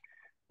weak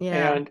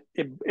Yeah. and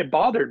it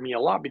bothered me a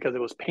lot because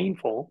it was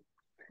painful.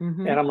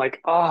 Mm-hmm. And I'm like,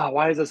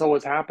 why is this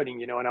always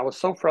happening? And I was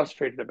so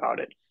frustrated about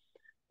it.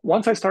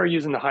 Once I started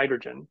using the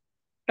hydrogen,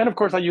 and of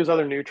course I use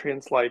other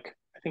nutrients like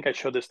I think I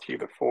showed this to you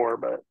before,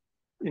 but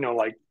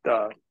like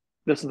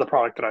this is the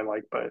product that I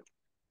like, but it's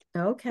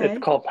Okay.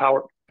 called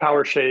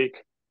Power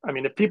Shake. I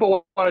mean, if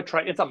people want to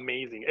try, it's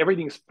amazing.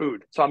 Everything's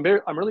food. So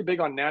I'm really big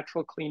on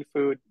natural, clean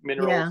food, Yeah.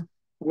 minerals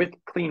with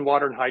clean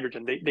water and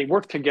hydrogen. They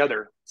work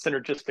together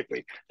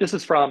synergistically. This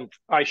is from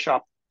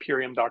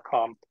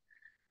iShopPurium.com.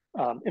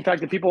 In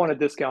fact, if people want a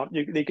discount,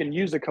 they can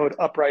use the code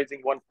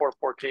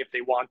Uprising144K if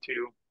they want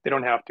to. They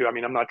don't have to. I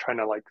mean, I'm not trying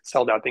to like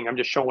sell that thing. I'm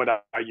just showing what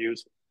I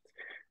use.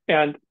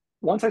 And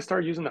once I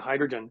started using the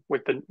hydrogen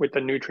with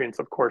the nutrients,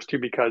 of course, too,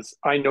 because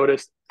I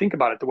noticed, think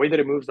about it, the way that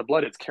it moves the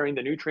blood, it's carrying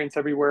the nutrients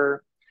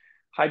everywhere.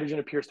 Hydrogen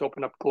appears to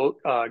open up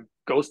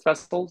ghost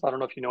vessels. I don't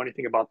know if you know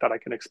anything about that. I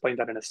can explain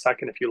that in a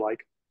second if you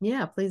like.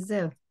 Yeah, please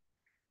do.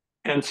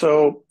 And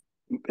so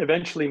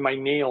eventually my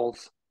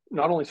nails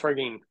not only started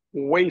getting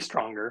way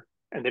stronger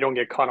and they don't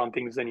get caught on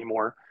things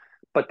anymore,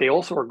 but they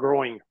also are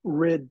growing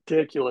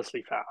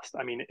ridiculously fast.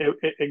 I mean,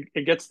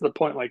 it gets to the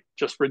point like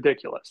just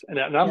ridiculous. And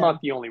I'm Yeah. not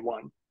the only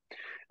one.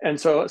 And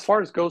so as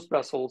far as ghost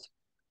vessels,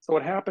 so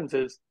what happens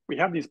is we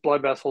have these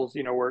blood vessels,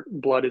 where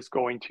blood is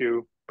going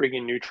to bring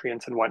in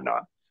nutrients and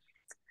whatnot.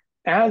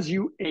 As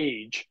you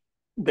age,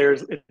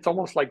 it's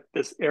almost like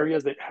this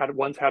areas that had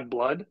once had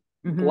blood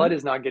Mm-hmm.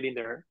 is not getting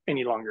there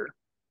any longer.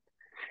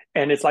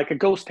 And it's like a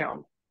ghost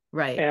town.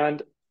 Right.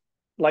 And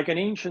like an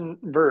ancient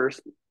verse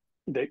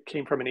that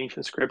came from an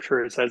ancient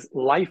scripture, it says,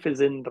 life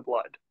is in the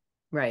blood.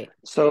 Right.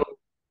 So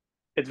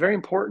it's very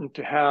important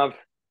to have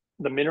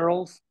the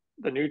minerals,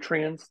 the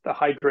nutrients, the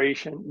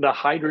hydration, the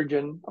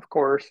hydrogen, of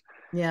course,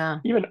 Yeah.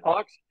 even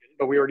oxygen,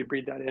 but we already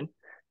breathe that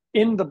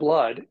in the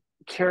blood,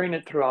 carrying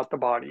it throughout the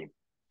body.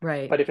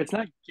 Right. But if it's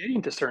not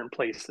getting to certain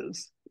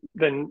places,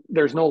 then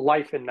there's no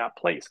life in that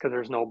place because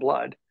there's no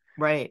blood.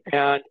 Right.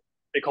 And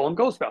they call them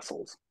ghost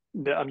vessels.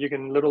 You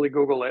can literally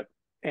Google it,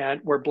 and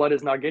where blood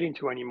is not getting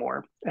to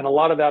anymore. And a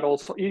lot of that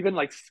also, even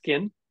like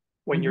skin,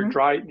 when you're Mm-hmm.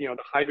 dry, the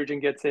hydrogen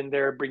gets in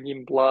there,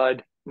 bringing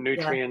blood, Yeah.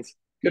 nutrients.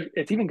 Good.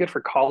 It's even good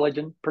for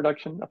collagen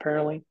production,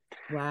 apparently,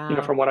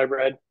 Wow. from what I've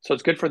read. So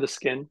it's good for the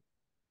skin.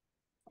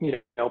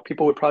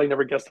 People would probably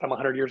never guess that I'm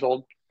 100 years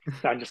old.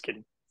 No, I'm just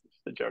kidding. It's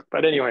a joke.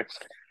 But anyway,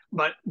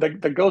 but the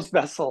ghost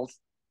vessels,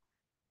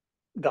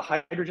 the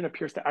hydrogen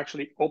appears to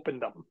actually open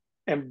them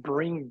and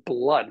bring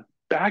blood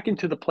back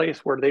into the place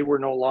where they were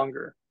no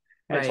longer.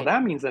 And so Right.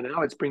 that means that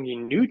now it's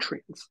bringing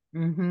nutrients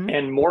Mm-hmm.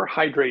 and more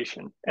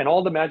hydration and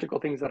all the magical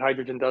things that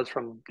hydrogen does,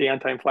 from the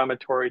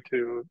anti-inflammatory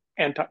to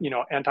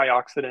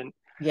antioxidant.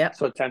 Yep.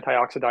 So it's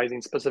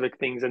antioxidizing specific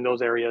things in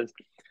those areas.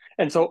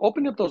 And so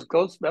opening up those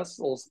ghost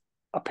vessels,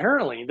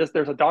 apparently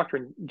there's a doctor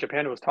in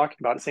Japan who was talking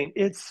about it, saying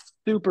it's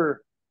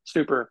super,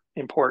 super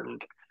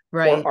important for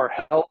Right. our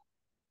health.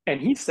 And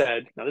he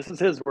said, now this is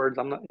his words,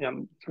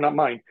 not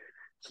mine.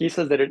 He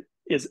says that it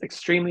is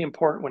extremely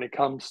important when it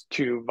comes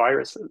to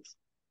viruses.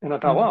 And I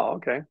thought, Mm-hmm. wow,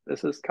 okay,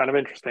 this is kind of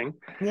interesting.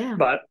 Yeah.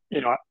 But,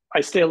 I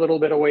stay a little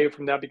bit away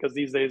from that because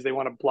these days they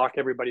want to block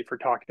everybody for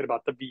talking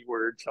about the V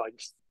word. So I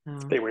just Oh.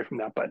 stay away from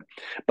that.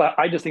 But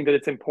I just think that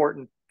it's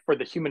important for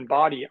the human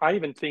body. I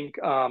even think,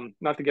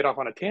 not to get off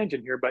on a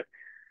tangent here, but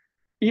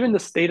even the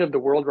state of the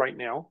world right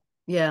now,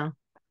 Yeah.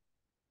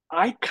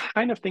 I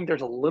kind of think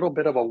there's a little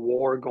bit of a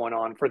war going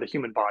on for the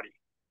human body.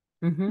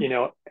 Mm-hmm. You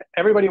know,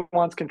 everybody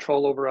wants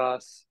control over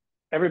us.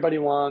 Everybody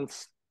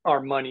wants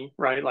our money,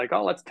 right? Like,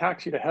 oh, let's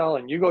tax you to hell,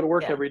 and you go to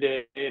work Yeah. every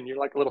day and you're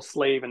like a little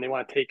slave and they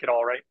want to take it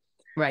all, right?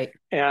 Right.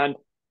 And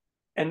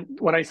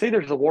when I say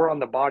there's a war on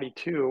the body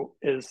too,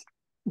 is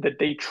that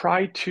they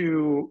try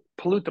to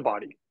pollute the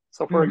body.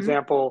 So for Mm-hmm.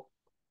 example,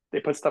 They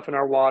put stuff in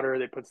our water,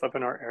 they put stuff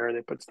in our air,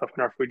 they put stuff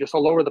in our food, just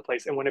all over the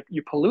place. And when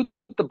you pollute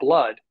the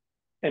blood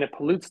and it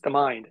pollutes the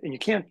mind, and you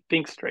can't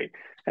think straight.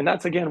 And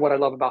that's again what I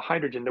love about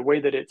hydrogen, the way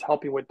that it's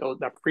helping with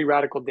that free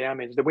radical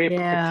damage, the way it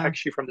Yeah.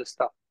 protects you from this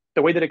stuff,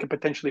 the way that it can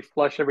potentially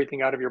flush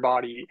everything out of your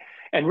body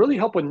and really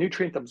help with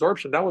nutrient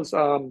absorption. That was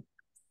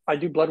I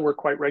do blood work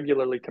quite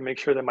regularly to make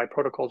sure that my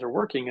protocols are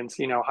working and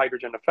seeing how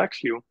hydrogen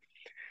affects you.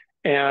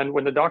 And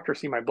when the doctors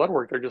see my blood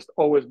work, they're just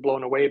always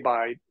blown away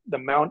by the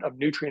amount of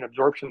nutrient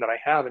absorption that I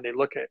have. And they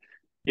look at,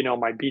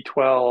 my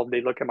B12,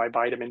 they look at my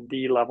vitamin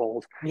D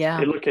levels, they Yeah.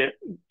 look at,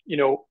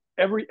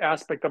 every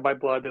aspect of my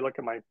blood, they look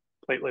at my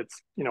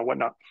platelets,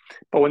 whatnot.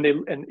 But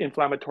and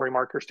inflammatory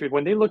markers too,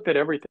 when they looked at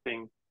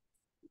everything,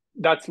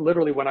 that's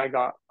literally when I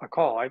got a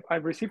call.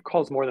 I've received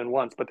calls more than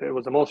once, but it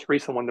was the most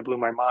recent one that blew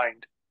my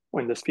mind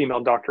when this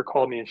female doctor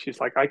called me and she's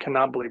like, I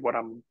cannot believe what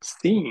I'm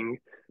seeing.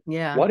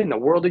 Yeah. What in the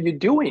world are you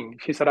doing?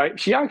 She said,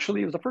 she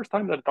actually, it was the first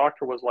time that a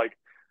doctor was like,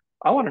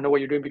 I want to know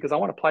what you're doing because I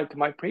want to apply it to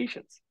my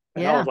patients.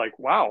 And I Yeah. was like,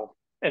 wow.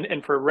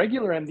 And for a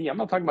regular MD, I'm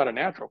not talking about a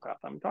naturopath,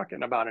 I'm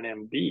talking about an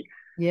MD.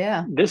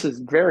 Yeah. This is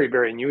very,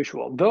 very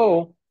unusual.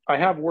 Though I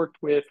have worked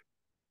with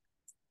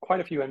quite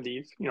a few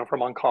MDs, from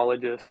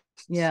oncologists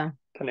Yeah.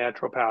 to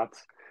naturopaths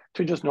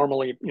to just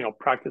normally,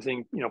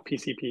 practicing,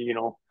 PCP,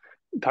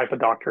 type of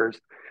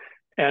doctors.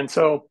 And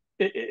so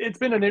it's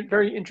been a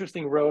very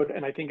interesting road.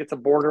 And I think it's a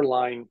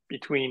borderline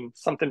between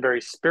something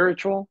very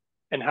spiritual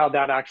and how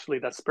that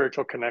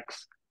spiritual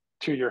connects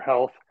to your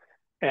health.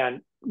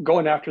 And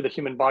going after the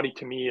human body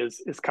to me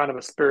is kind of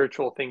a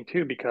spiritual thing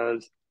too,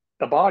 because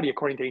the body,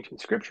 according to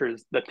ancient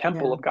scriptures, the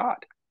temple Yeah. of God.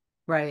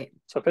 Right.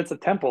 So if it's a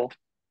temple,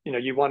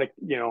 you want to,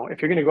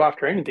 if you're going to go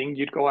after anything,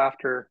 you'd go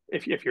after,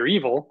 if you're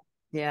evil,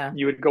 Yeah.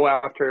 you would go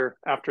after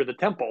the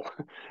temple,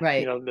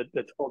 Right.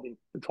 that's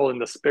holding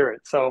the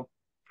spirit. So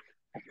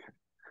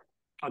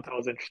I thought that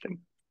was interesting.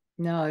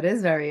 No, it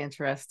is very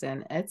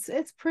interesting.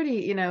 It's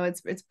pretty,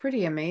 it's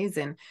pretty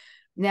amazing.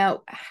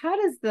 Now,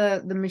 how does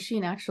the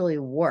machine actually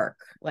work?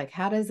 Like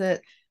how does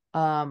it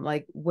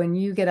like when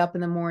you get up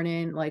in the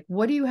morning, like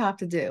what do you have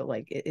to do?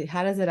 Like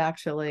how does it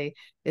actually,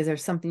 is there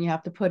something you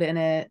have to put in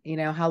it?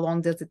 How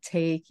long does it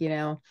take?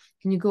 Can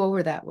you go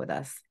over that with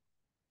us?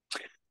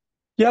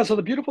 Yeah. So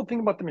the beautiful thing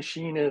about the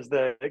machine is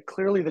that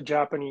clearly the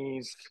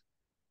Japanese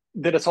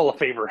did us all a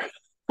favor.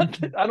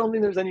 Mhm. I don't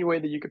think there's any way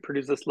that you could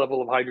produce this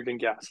level of hydrogen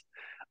gas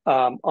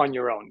on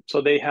your own.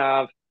 So they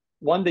have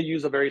one, they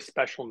use a very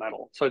special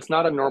metal. So it's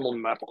not a normal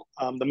metal.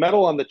 The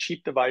metal on the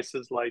cheap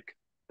devices, like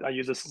I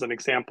use this as an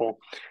example,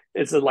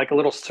 is like a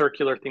little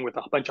circular thing with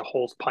a bunch of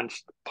holes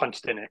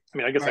punched in it. I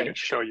mean, I guess I could Right.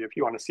 show you if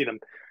you want to see them.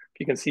 If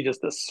you can see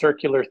just the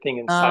circular thing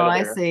Oh, inside of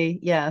I there. see.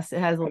 Yes, it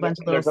has a And bunch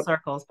of little there's a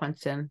circles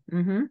punched in.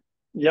 Mm-hmm.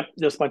 Yep,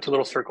 just a bunch of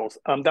little circles.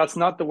 That's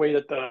not the way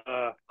that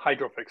the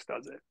Hydrofix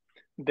does it.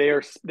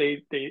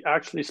 They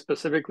actually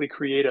specifically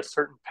create a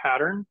certain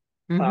pattern.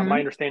 My Mm-hmm.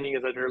 understanding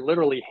is that they're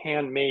literally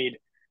handmade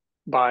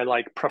by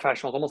like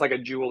professionals, almost like a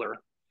jeweler.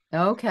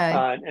 Okay.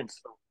 And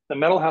so the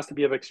metal has to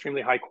be of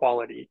extremely high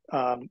quality.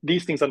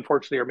 These things,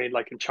 unfortunately, are made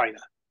like in China.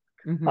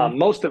 Mm-hmm.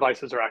 Most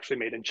devices are actually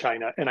made in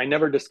China, and I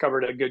never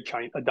discovered a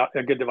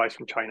good device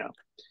from China.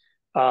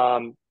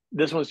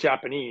 This one's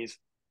Japanese,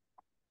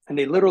 and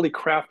they literally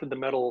crafted the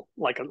metal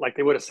like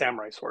they would a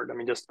samurai sword. I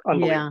mean, just Yeah.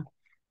 unbelievable.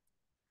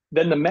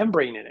 Then the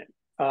membrane in it.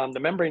 The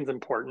membrane's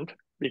important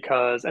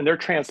because, and they're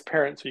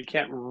transparent, so you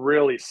can't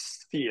really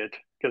see it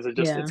because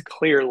Yeah. it's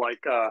clear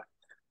like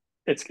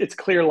it's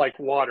clear like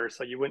water,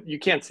 so you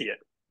can't see it.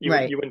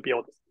 Right. You wouldn't be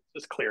able to.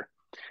 It's just clear.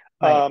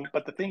 Right.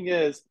 But the thing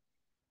is,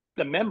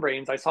 the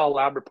membranes. I saw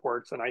lab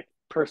reports, and I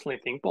personally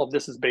think, well,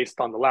 this is based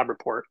on the lab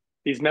report.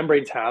 These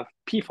membranes have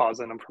PFAS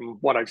in them, from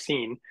what I've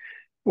seen,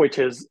 which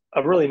is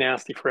a really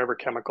nasty forever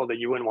chemical that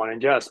you wouldn't want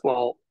to ingest.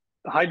 Well,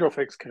 the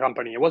Hydrofix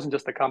company, it wasn't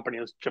just the company,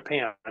 it was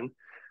Japan.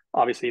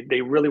 Obviously,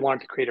 they really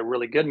wanted to create a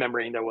really good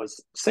membrane that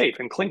was safe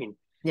and clean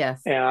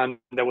Yes. and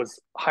that was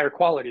higher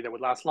quality, that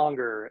would last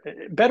longer,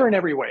 better in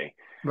every way.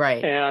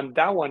 Right. And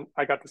that one,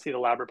 I got to see the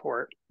lab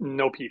report,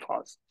 no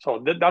PFAS.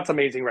 So that's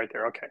amazing right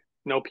there. Okay,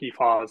 no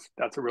PFAS.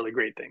 That's a really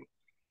great thing.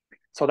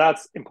 So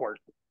that's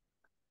important.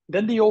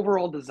 Then the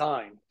overall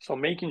design. So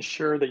making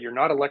sure that you're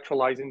not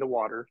electrolyzing the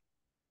water,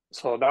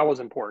 so that was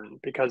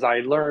important because I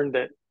learned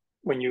that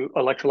when you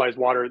electrolyze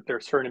water, there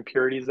are certain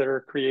impurities that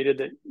are created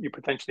that you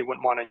potentially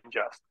wouldn't want to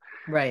ingest.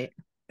 Right.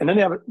 And then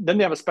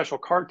they have a special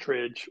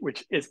cartridge,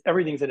 which is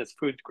everything's in its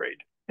food grade,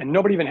 and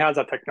nobody even has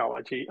that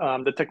technology.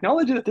 The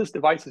technology that this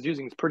device is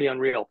using is pretty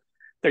unreal.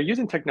 They're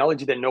using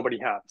technology that nobody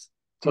has.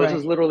 So this is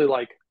Right. literally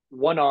like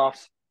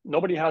one-offs.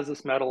 Nobody has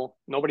this metal.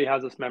 Nobody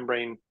has this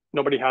membrane.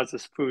 Nobody has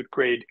this food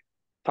grade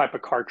type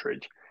of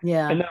cartridge.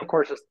 Yeah. And then of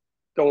course it's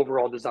the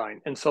overall design.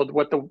 And so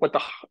what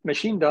the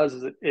machine does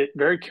is it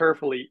very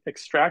carefully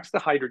extracts the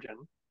hydrogen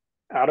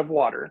out of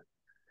water,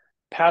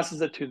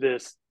 passes it to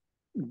this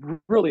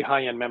really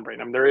high end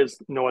membrane. I mean, there is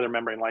no other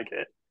membrane like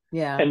it.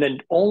 Yeah. And then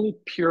only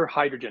pure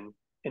hydrogen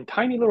in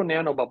tiny little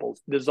nanobubbles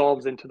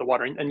dissolves into the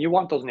water. And you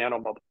want those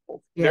nanobubbles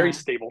very Yeah.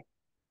 stable.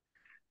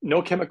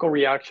 no chemical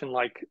reaction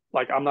like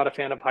I'm not a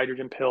fan of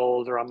hydrogen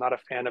pills, or I'm not a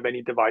fan of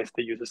any device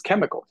that uses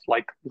chemicals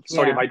like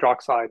sodium Yeah.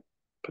 hydroxide,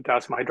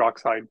 potassium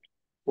hydroxide,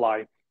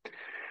 lye.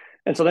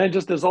 And so then it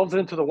just dissolves it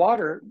into the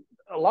water,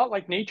 a lot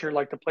like nature,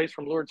 like the place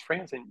from Lourdes,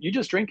 France, and you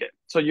just drink it.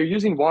 So you're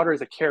using water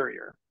as a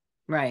carrier.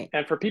 Right.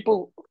 And for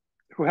people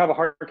who have a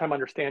hard time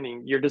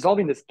understanding, you're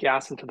dissolving this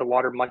gas into the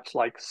water much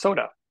like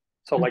soda.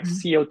 So like Hmm.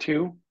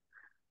 CO2,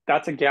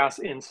 that's a gas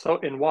in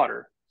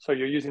water. So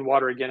you're using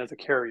water again as a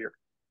carrier.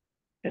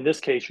 In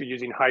this case, you're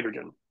using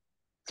hydrogen.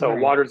 So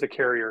Right. water is a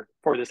carrier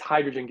for this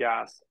hydrogen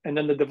gas. And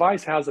then the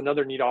device has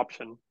another neat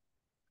option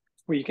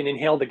where you can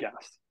inhale the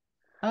gas.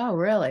 Oh,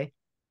 really?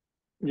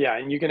 Yeah,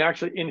 and you can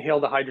actually inhale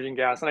the hydrogen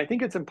gas. And I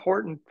think it's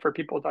important for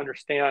people to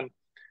understand,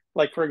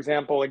 like, for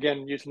example,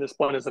 again, using this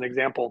blend as an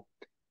example,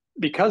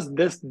 because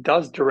this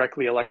does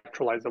directly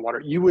electrolyze the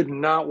water, you would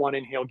not want to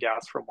inhale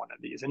gas from one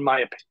of these, in my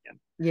opinion.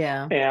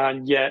 Yeah.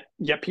 And yet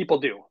people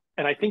do.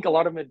 And I think a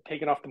lot of them have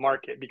taken off the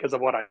market because of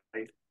what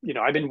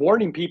I've been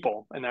warning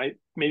people, and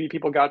maybe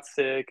people got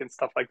sick and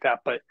stuff like that,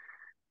 but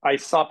I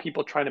saw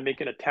people trying to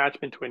make an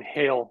attachment to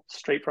inhale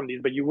straight from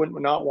these, but you would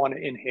not want to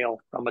inhale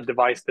from a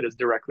device that is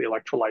directly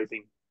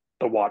electrolyzing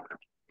the water.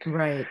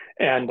 Right.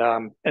 And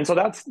so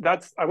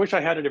that's I wish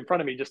I had it in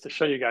front of me just to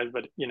show you guys,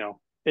 but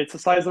it's the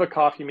size of a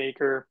coffee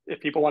maker. If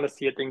people want to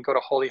see it, they can go to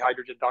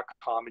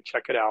holyhydrogen.com and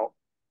check it out.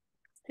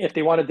 If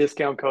they want a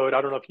discount code,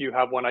 I don't know if you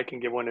have one, I can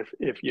give one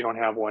if you don't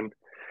have one,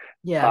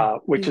 Yeah.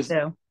 which Please is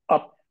do.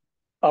 up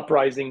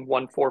uprising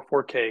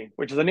 144K,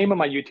 which is the name of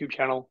my YouTube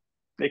channel.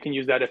 They can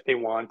use that if they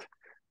want.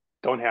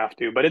 Don't have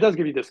to, but it does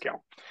give you a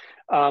discount.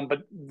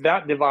 But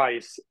that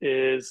device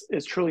is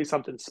truly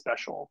something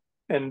special,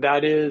 and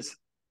that is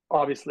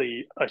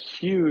obviously a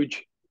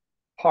huge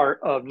part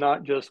of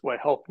not just what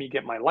helped me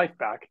get my life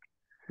back,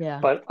 Yeah.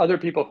 but other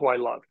people who I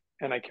love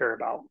and I care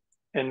about.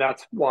 And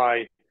that's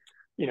why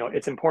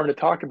it's important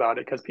to talk about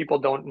it, because people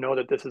don't know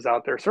that this is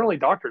out there. Certainly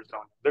doctors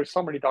don't. There's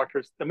so many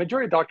doctors. The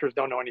majority of doctors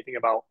don't know anything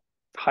about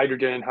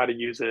hydrogen and how to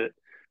use it.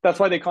 That's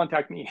why they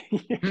contact me.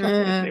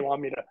 Usually they Mhm.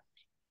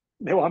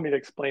 want me to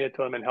explain it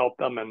to them and help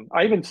them. And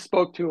I even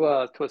spoke to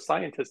a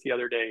scientist the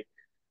other day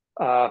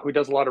who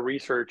does a lot of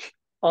research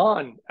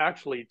on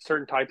actually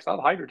certain types of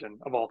hydrogen,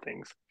 of all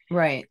things.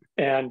 Right.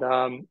 And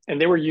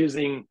they were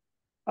using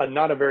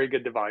not a very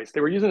good device.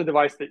 They were using a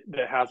device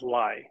that has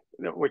lye,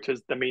 which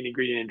is the main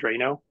ingredient in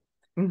Drano,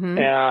 Hmm.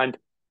 and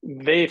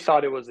they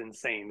thought it was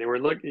insane. They were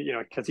looking,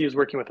 because he was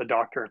working with a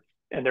doctor,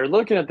 and they're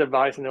looking at the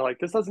device and they're like,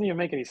 this doesn't even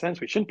make any sense.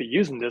 We shouldn't be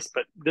using this,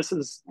 but this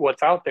is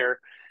what's out there.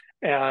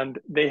 And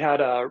they had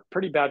a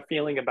pretty bad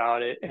feeling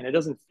about it, and it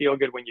doesn't feel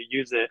good when you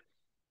use it.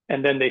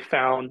 And then they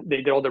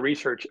did all the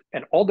research,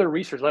 and all their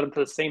research led them to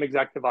the same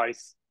exact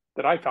device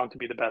that I found to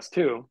be the best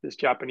too, this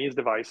Japanese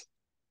device.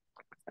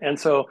 And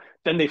so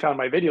then they found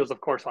my videos, of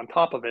course, on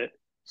top of it.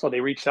 So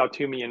they reached out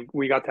to me, and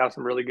we got to have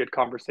some really good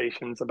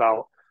conversations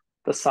about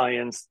the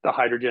science, the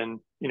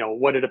hydrogen,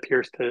 what it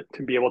appears to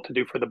be able to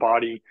do for the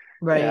body.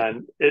 Right.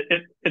 And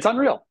it's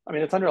unreal. I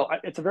mean, it's unreal.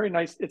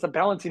 It's a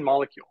balancing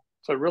molecule.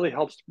 So it really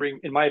helps to bring,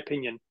 in my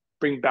opinion,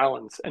 bring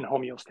balance and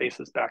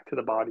homeostasis back to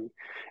the body.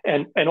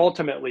 And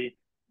ultimately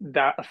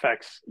that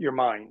affects your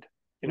mind,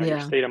 your Yeah.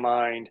 state of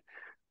mind.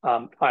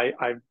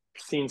 I've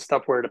seen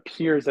stuff where it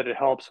appears that it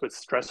helps with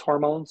stress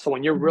hormones. So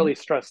when you're Hmm. really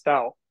stressed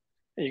out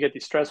and you get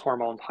these stress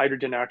hormones,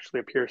 hydrogen actually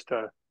appears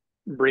to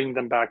bring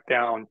them back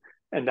down,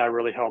 and that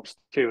really helps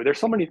too.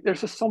 There's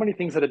just so many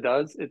things that it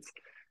does.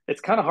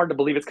 It's kind of hard to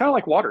believe. It's kind of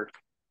like water.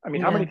 I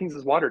mean, how many Yeah. things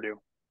does water do?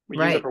 We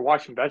use it Right. for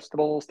washing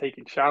vegetables,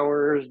 taking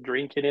showers,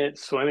 drinking it,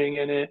 swimming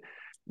in it,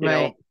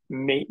 Right.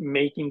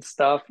 making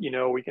stuff.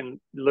 We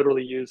can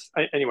literally use.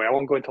 Anyway, I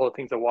won't go into all the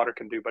things that water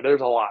can do, but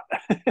there's a lot.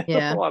 There's a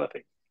Yeah. lot of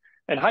things,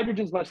 and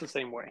hydrogen's much the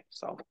same way.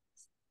 So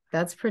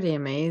That's pretty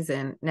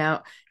amazing.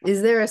 Now,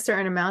 is there a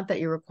certain amount that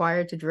you're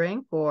required to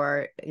drink,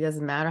 or it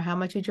doesn't matter how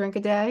much you drink a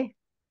day?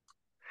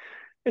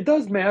 it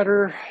does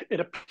matter. It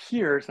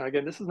appears, and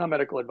again, this is not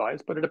medical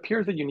advice, but it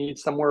appears that you need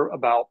somewhere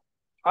about,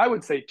 I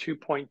would say,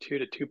 2.2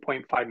 to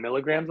 2.5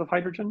 milligrams of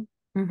hydrogen.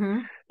 Hmm.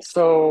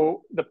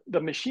 So the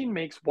machine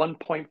makes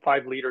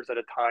 1.5 liters at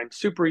a time.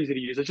 Super easy to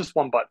use. It's just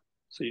one button.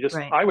 So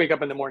Right. I wake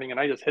up in the morning and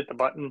I just hit the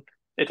button.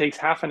 It takes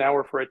half an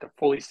hour for it to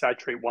fully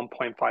saturate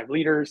 1.5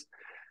 liters.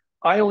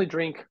 I only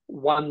drink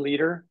 1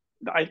 liter.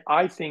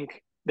 I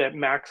think that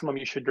maximum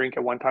you should drink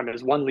at one time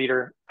is 1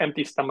 liter.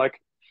 Empty stomach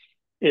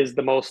is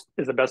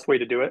the best way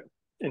to do it,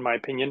 in my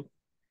opinion.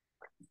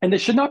 And it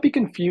should not be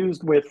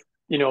confused with,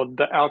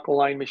 the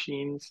alkaline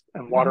machines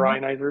and water Hmm.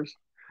 ionizers.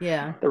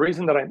 Yeah. The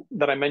reason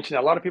that I mentioned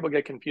that, a lot of people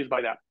get confused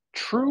by that.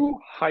 True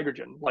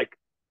hydrogen, like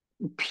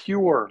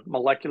pure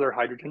molecular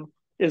hydrogen,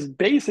 is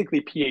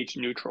basically pH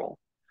neutral.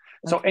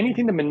 So Okay.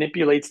 anything that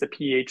manipulates the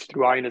pH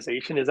through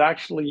ionization is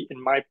actually,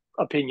 in my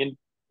opinion,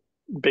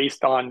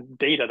 based on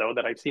data though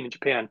that I've seen in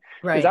Japan,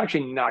 is Right.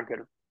 actually not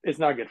good. It's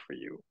not good for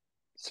you.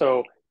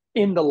 So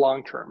in the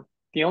long term,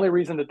 the only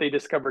reason that they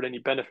discovered any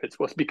benefits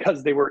was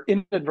because they were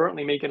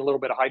inadvertently making a little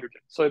bit of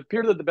hydrogen. So it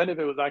appeared that the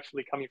benefit was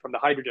actually coming from the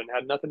hydrogen, it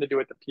had nothing to do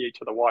with the pH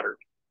of the water.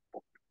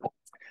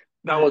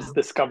 That was Wow.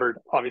 discovered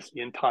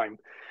obviously in time.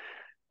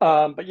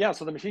 But yeah,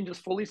 so the machine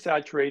just fully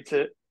saturates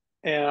it,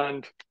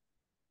 and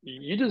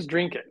you just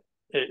drink it.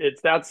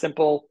 It's that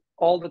simple.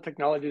 All the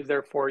technology is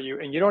there for you,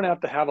 and you don't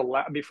have to have a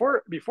lab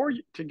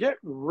to get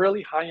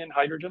really high end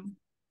hydrogen.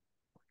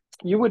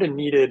 You would have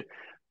needed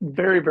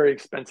very, very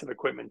expensive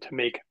equipment to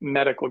make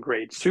medical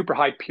grade, super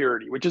high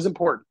purity, which is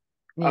important.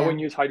 I Yeah. wouldn't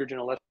use hydrogen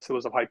unless it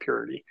was of high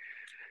purity.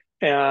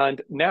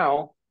 And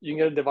now you can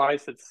get a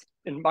device that's,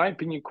 in my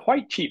opinion,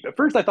 quite cheap. At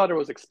first, I thought it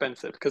was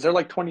expensive because they're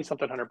like 20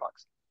 something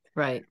 $100.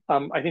 Right.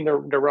 I think they're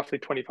roughly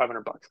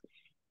 $2,500.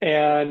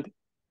 And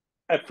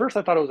at first,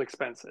 I thought it was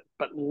expensive,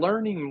 but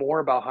learning more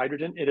about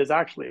hydrogen, it is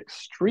actually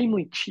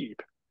extremely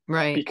cheap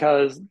Right.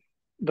 because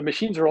the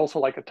machines are also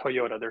like a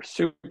Toyota. They're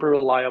super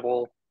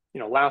reliable,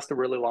 last a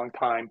really long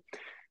time.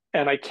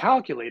 And I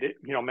calculate it,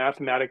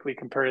 mathematically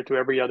compared it to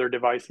every other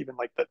device, even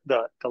like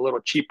the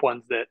little cheap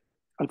ones that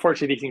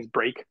unfortunately these things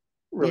break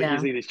really Yeah.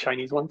 easily, these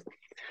Chinese ones.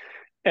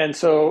 And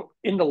so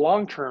in the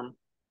long term,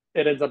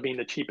 it ends up being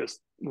the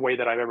cheapest way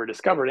that I've ever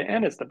discovered it,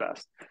 and it's the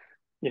best.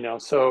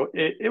 So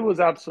it was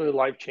absolutely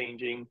life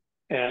changing.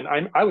 And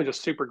I was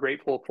just super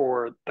grateful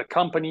for the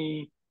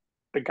company,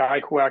 the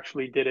guy who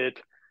actually did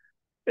it.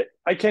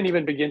 I can't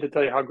even begin to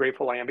tell you how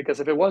grateful I am, because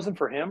if it wasn't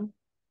for him,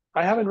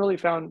 I haven't really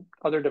found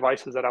other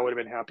devices that I would have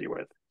been happy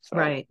with. So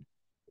Right.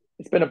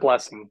 it's been a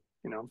blessing.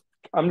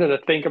 I'm gonna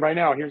think right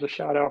now. Here's a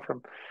shout out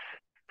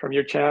from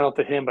your channel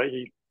to him, but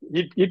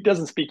he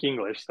doesn't speak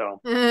English,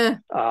 so Eh,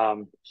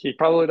 he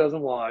probably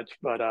doesn't watch.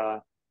 But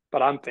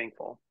I'm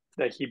thankful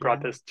that he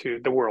brought yeah. this to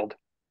the world,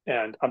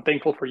 and I'm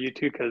thankful for you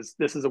too, because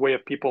this is a way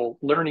of people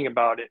learning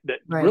about it that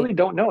Right. really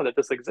don't know that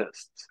this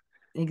exists.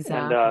 And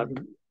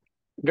Exactly.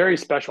 very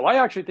special. I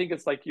actually think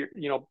it's like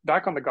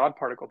back on the God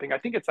particle thing. I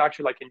think it's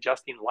actually like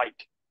ingesting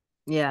light,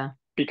 Yeah.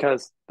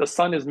 because the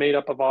sun is made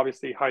up of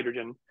obviously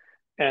hydrogen,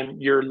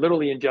 and you're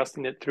literally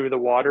ingesting it through the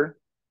water,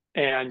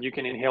 and you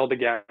can inhale the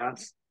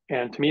gas.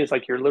 And to me, it's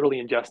like you're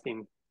literally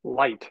ingesting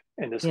light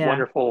and this Yeah.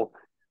 wonderful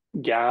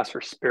gas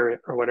or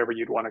spirit or whatever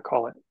you'd want to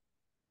call it.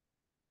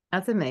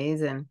 That's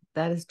amazing.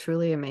 That is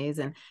truly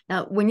amazing.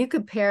 Now, when you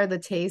compare the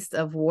taste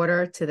of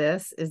water to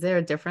this, is there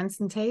a difference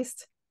in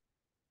taste?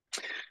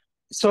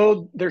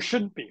 So there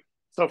shouldn't be.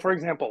 So, for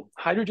example,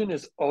 hydrogen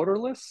is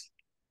odorless,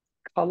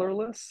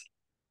 colorless,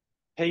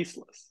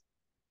 tasteless.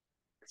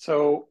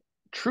 So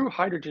true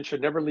hydrogen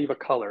should never leave a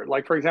color.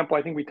 Like, for example,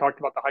 I think we talked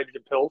about the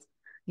hydrogen pills.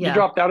 You Yeah.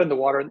 drop that in the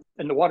water,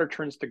 and the water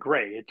turns to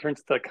gray. It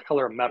turns to the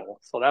color of metal.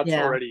 So that's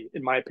Yeah. already,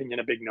 in my opinion,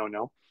 a big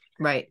no-no.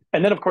 Right.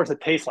 And then, of course, it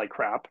tastes like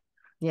crap,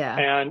 Yeah.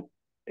 and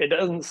it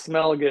doesn't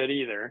smell good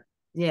either.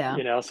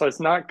 Yeah. So it's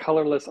not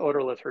colorless,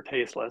 odorless, or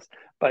tasteless.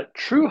 But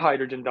true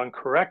hydrogen done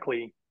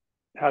correctly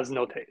has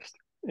no taste.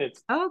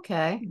 It's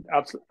Okay.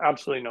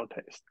 absolutely no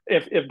taste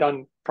if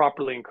done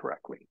properly and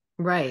correctly.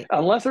 Right.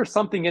 Unless there's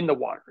something in the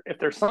water. If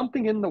there's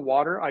something in the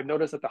water, I've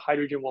noticed that the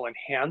hydrogen will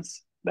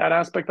enhance that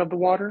aspect of the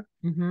water.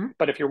 Mm-hmm.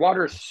 But if your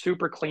water is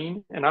super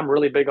clean, and I'm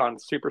really big on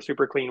super,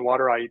 super clean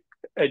water, I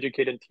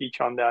educate and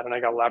teach on that. And I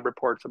got lab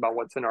reports about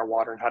what's in our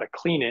water and how to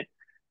clean it.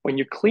 When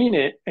you clean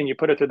it and you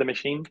put it through the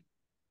machine,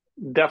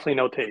 definitely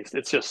no taste.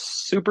 It's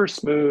just super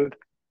smooth.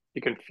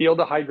 You can feel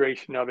the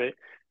hydration of it,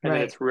 and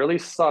then Right. it's really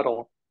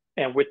subtle.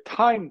 And with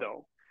time,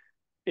 though,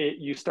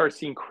 you start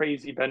seeing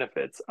crazy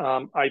benefits.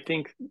 I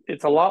think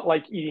it's a lot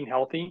like eating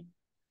healthy.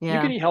 You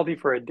can Yeah. eat healthy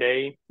for a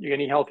day, you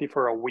can eat healthy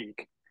for a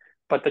week.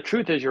 But the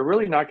truth is, you're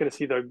really not going to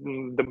see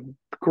the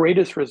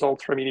greatest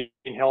results from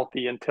eating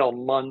healthy until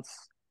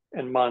months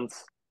and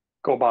months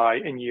go by,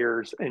 and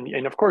years.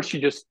 And of course,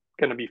 you're just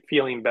going to be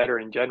feeling better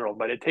in general,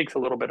 but it takes a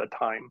little bit of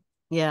time.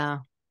 Yeah.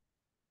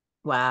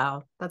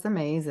 Wow. That's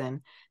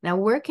amazing. Now,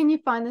 where can you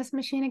find this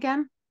machine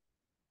again?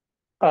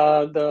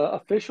 The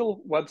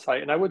official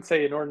website, and I would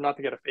say, in order not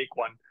to get a fake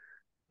one,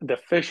 the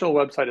official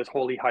website is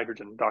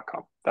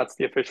holyhydrogen.com. That's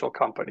the official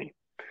company.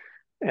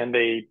 And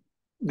they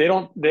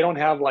don't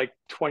have like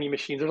 20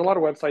 machines. There's a lot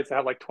of websites that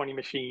have like 20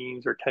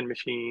 machines or 10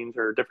 machines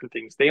or different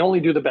things. They only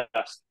do the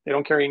best. They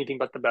don't carry anything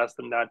but the best,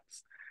 and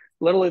that's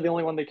literally the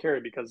only one they carry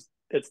because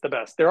it's the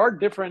best.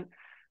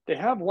 They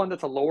have one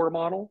that's a lower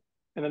model,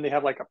 and then they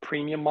have like a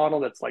premium model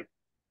that's like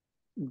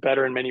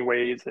better in many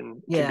ways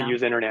and can be Yeah.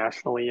 used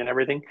internationally and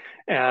everything.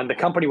 And the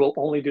company will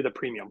only do the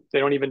premium. They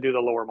don't even do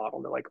the lower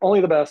model. They're like only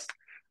the best.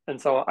 And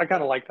so I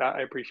kind of like that.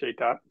 I appreciate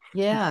that.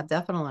 Yeah,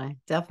 definitely.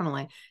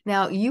 Definitely.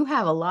 Now, you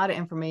have a lot of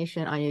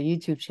information on your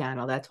YouTube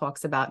channel that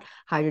talks about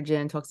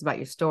hydrogen, talks about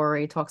your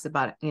story, talks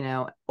about,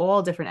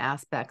 all different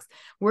aspects.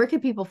 Where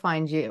can people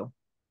find you?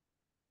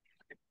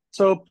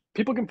 So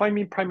people can find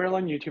me primarily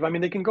on YouTube. I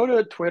mean, they can go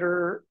to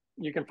Twitter.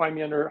 You can find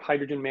me under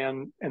Hydrogen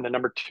Man and the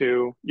number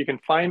two. You can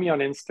find me on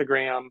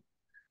Instagram,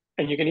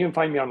 and you can even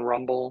find me on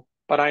Rumble.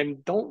 But I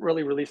don't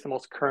really release the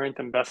most current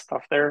and best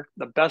stuff there.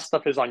 The best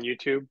stuff is on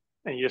YouTube,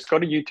 and you just go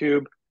to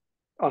YouTube.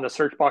 On the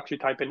search box, you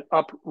type in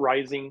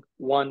Uprising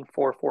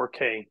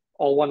 144K,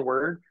 all one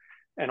word.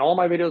 And all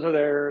my videos are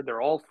there.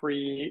 They're all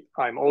free.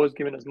 I'm always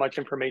giving as much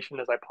information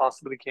as I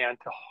possibly can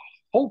to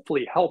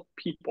hopefully help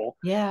people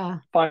Yeah.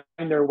 find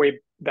their way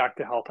back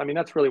to health. I mean,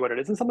 that's really what it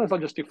is. And sometimes I'll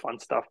just do fun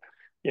stuff.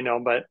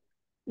 but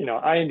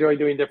I enjoy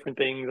doing different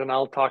things, and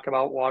I'll talk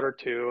about water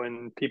too.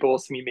 And people will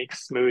see me make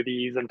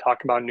smoothies and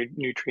talk about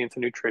nutrients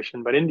and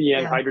nutrition. But in the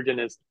end, Yeah. hydrogen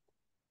is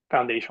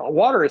foundational.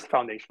 Water is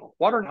foundational.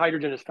 Water and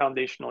hydrogen is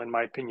foundational, in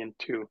my opinion,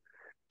 to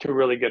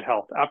really good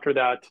health. After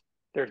that,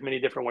 there's many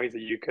different ways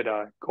that you could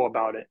go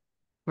about it.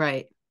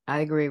 Right. I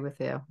agree with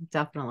you.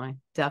 Definitely.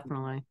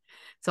 Definitely.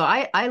 So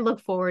I look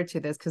forward to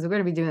this because we're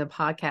going to be doing a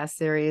podcast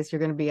series. You're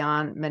going to be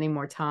on many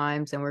more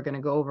times, and we're going to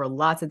go over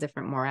lots of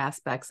different more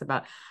aspects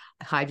about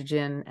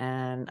hydrogen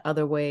and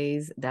other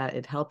ways that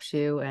it helps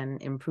you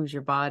and improves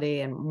your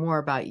body, and more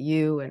about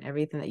you and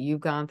everything that you've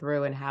gone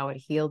through and how it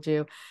healed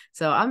you.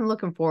 So I'm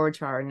looking forward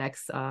to our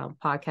next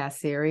podcast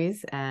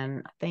series.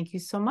 And thank you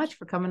so much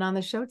for coming on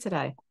the show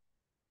today.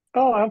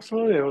 Oh,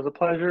 absolutely. It was a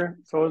pleasure.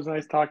 It's always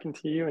nice talking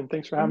to you, and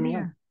thanks for having me Yeah.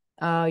 on.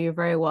 Oh, you're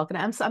very welcome.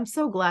 I'm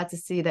so glad to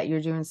see that you're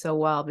doing so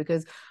well,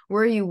 because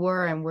where you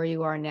were and where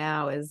you are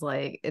now is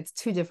like it's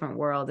two different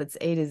worlds. It's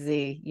A to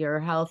Z. Your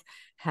health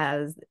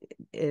has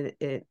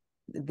it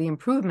the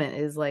improvement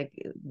is like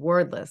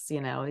wordless.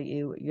 You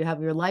have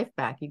your life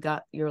back. You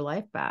got your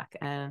life back.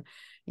 And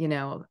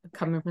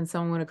coming from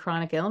someone with a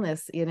chronic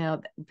illness,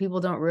 people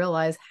don't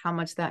realize how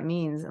much that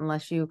means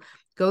unless you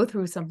go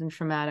through something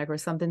traumatic or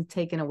something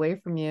taken away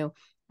from you,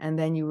 and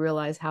then you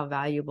realize how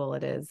valuable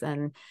it is.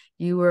 And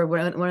you were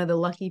one of the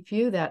lucky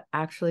few that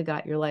actually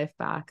got your life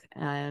back.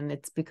 And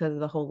it's because of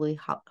the holy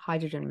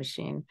hydrogen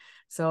machine.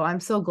 So I'm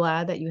so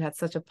glad that you had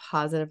such a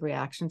positive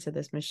reaction to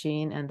this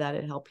machine and that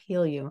it helped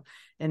heal you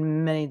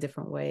in many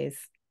different ways.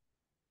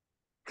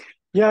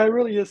 Yeah, it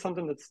really is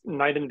something that's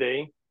night and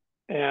day.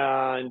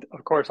 And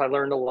of course, I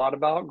learned a lot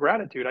about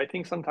gratitude. I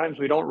think sometimes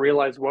we don't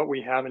realize what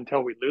we have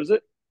until we lose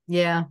it.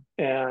 Yeah.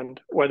 And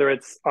whether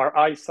it's our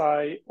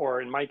eyesight,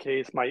 or in my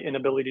case, my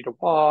inability to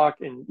walk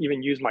and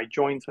even use my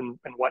joints and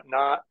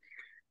whatnot.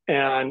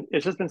 And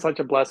it's just been such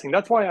a blessing.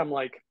 That's why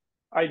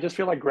I just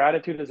feel like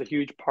gratitude is a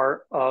huge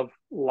part of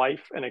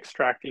life and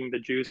extracting the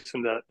juice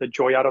and the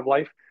joy out of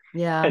life.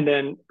 Yeah. And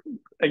then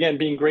again,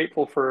 I'm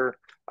grateful for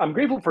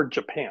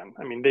Japan.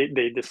 I mean,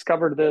 they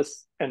discovered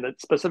this, and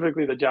that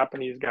specifically the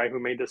Japanese guy who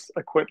made this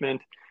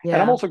equipment. And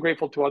I'm Yeah. also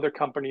grateful to other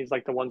companies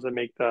like the ones that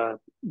make the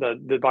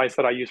device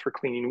that I use for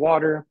cleaning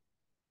water.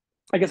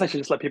 I guess I should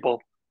just let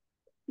people,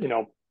 you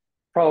know,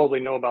 probably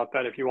know about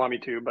that if you want me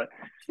to. But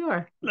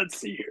Sure. let's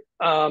see here.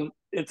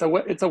 It's a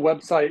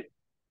website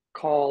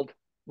called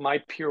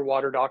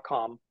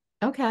mypurewater.com.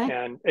 Okay.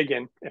 And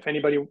again,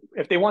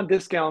 if they want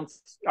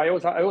discounts, I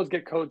always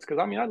get codes, because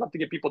I mean, I'd love to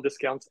give people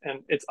discounts,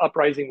 and it's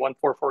Uprising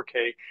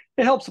 144K.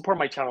 It helps support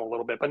my channel a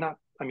little bit, but not,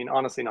 I mean,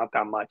 honestly, not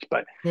that much.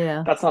 But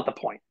Yeah. that's not the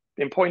point.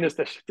 The point is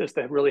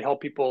to really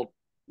help people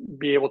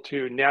be able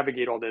to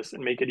navigate all this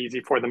and make it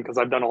easy for them, because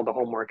I've done all the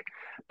homework.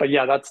 But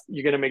yeah,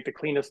 you're going to make the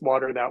cleanest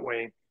water that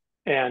way,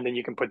 and then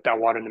you can put that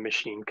water in the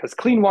machine, because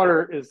clean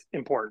water is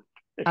important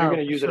if you're Oh, going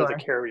to for use it as a sure.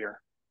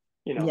 carrier.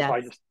 So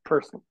Yes.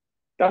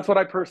 that's what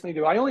I personally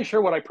do. I only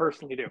share what I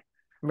personally do. So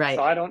Right.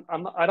 I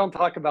don't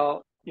talk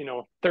about,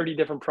 30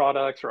 different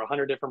products or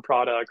 100 different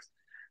products.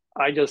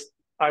 I just,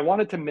 I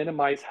wanted to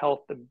minimize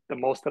health the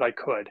most that I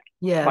could by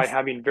Yes.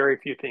 having very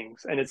few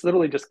things. And it's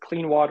literally just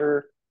clean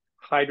water,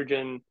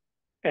 hydrogen,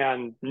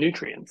 and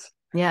nutrients,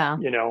 Yeah.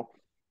 you know,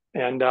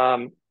 and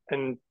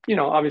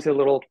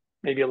obviously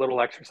maybe a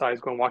little exercise,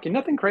 going walking,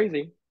 nothing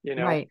crazy.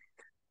 Right.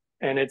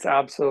 And it's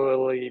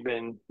absolutely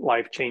been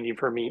life changing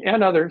for me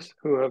and others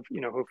who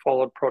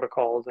followed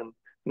protocols. And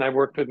I've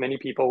worked with many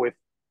people with,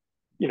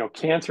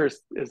 cancer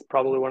is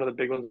probably one of the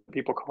big ones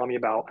people call me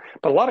about,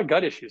 but a lot of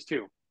gut issues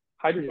too.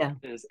 Hydrogen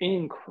Yeah. is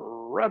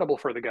incredible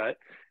for the gut.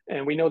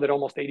 And we know that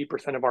almost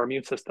 80% of our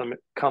immune system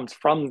comes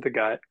from the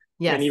gut, and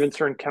Yes. even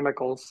certain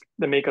chemicals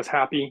that make us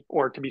happy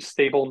or to be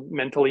stable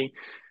mentally,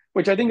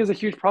 which I think is a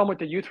huge problem with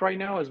the youth right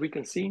now, as we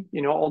can see,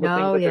 all the things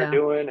No, that they're yeah.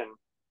 doing. And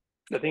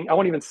the thing, I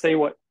won't even say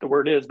what the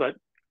word is, but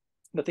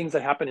the things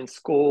that happen in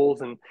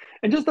schools, and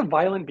just the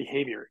violent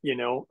behavior,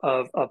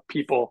 of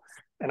people.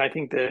 And I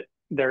think that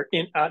they're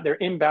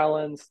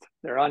imbalanced,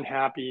 they're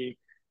unhappy,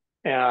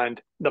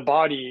 and the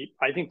body,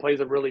 I think,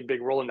 plays a really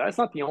big role in that. It's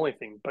not the only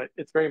thing, but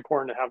it's very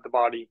important to have the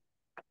body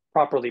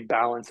properly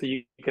balanced so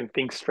you can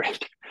think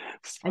straight.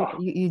 And So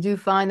you do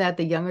find that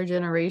the younger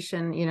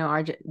generation,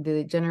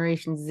 the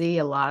Generation Z,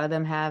 a lot of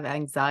them have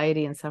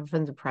anxiety and suffer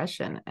from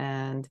depression.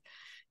 And,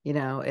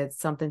 it's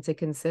something to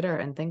consider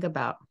and think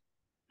about.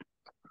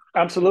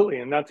 absolutely.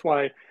 And that's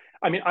why,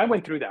 I mean, I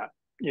went through that.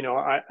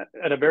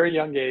 At a very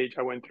young age,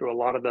 I went through a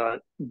lot of the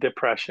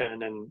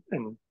depression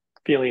and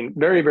feeling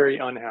very, very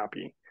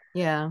unhappy.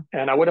 Yeah.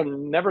 And I would have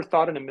never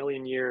thought in a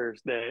million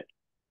years that,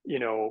 you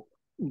know,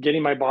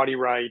 getting my body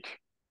right,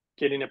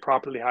 getting it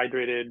properly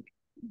hydrated,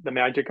 the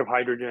magic of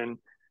hydrogen,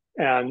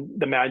 and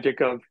the magic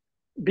of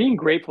being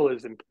grateful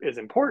is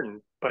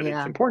important, but it's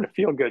Yeah. important to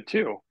feel good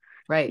too,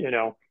 Right. you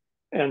know.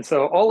 And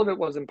so all of it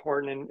was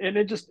important, and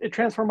it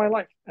transformed my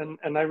life. And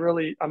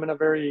I'm in a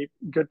very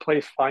good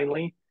place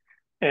finally.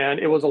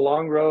 And it was a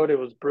long road, it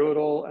was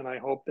brutal, and I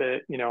hope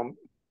that,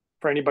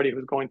 for anybody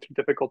who's going through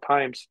difficult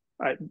times,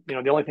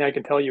 the only thing I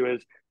can tell you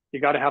is you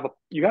got to have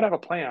a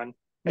plan,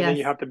 and then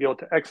you Yes. have to be able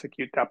to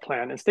execute that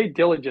plan and stay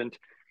diligent,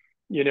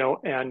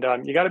 and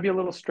you got to be a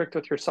little strict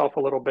with yourself a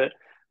little bit,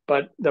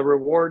 but the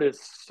reward is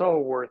so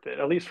worth it.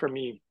 At least for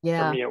me. For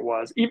Yeah. me, it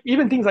was.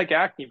 Even things like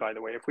acne, by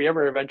the way. If we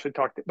ever eventually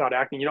talked about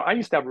acne, I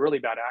used to have really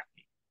bad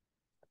acne,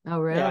 Oh,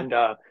 really? and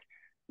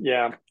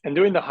yeah, and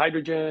doing the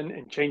hydrogen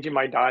and changing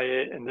my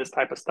diet and this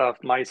type of stuff,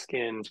 my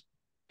skin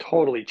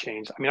totally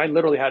changed. I mean, I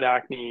literally had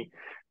acne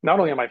not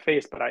only on my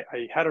face, but I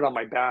had it on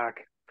my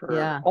back for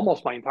Yeah.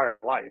 almost my entire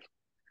life.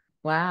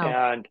 Wow.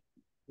 And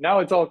now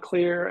it's all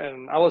clear.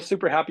 And I was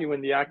super happy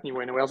when the acne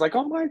went away. I was like,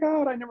 oh my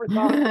God, I never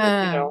thought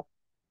that,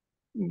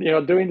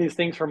 doing these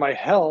things for my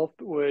health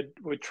would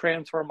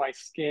transform my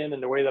skin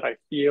and the way that I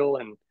feel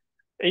and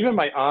even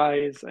my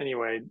eyes.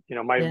 Anyway,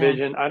 my Yeah.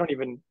 vision. I don't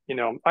even,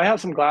 I have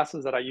some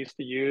glasses that I used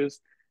to use,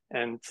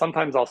 and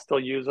sometimes I'll still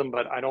use them,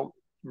 but I don't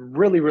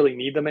really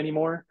need them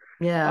anymore.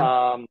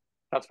 Yeah. Um,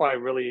 that's why I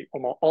really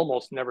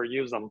almost never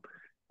use them.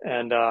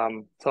 And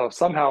so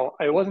somehow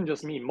it wasn't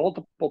just me.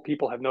 Multiple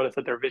people have noticed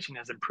that their vision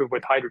has improved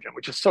with hydrogen,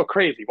 which is so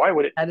crazy. Why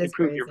would it That is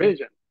improve your crazy.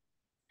 vision?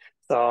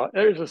 So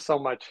there's just so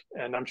much,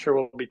 and I'm sure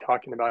we'll be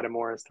talking about it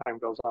more as time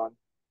goes on.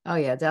 Oh,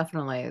 yeah,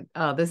 definitely.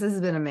 Oh, this has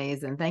been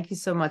amazing. Thank you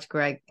so much,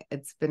 Greg.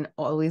 It's been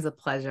always a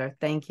pleasure.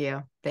 Thank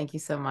you. Thank you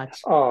so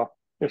much. Oh,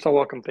 you're so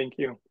welcome. Thank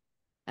you.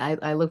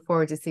 I look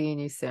forward to seeing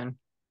you soon.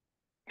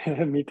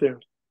 Me too.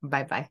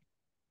 Bye bye.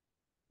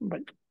 Bye.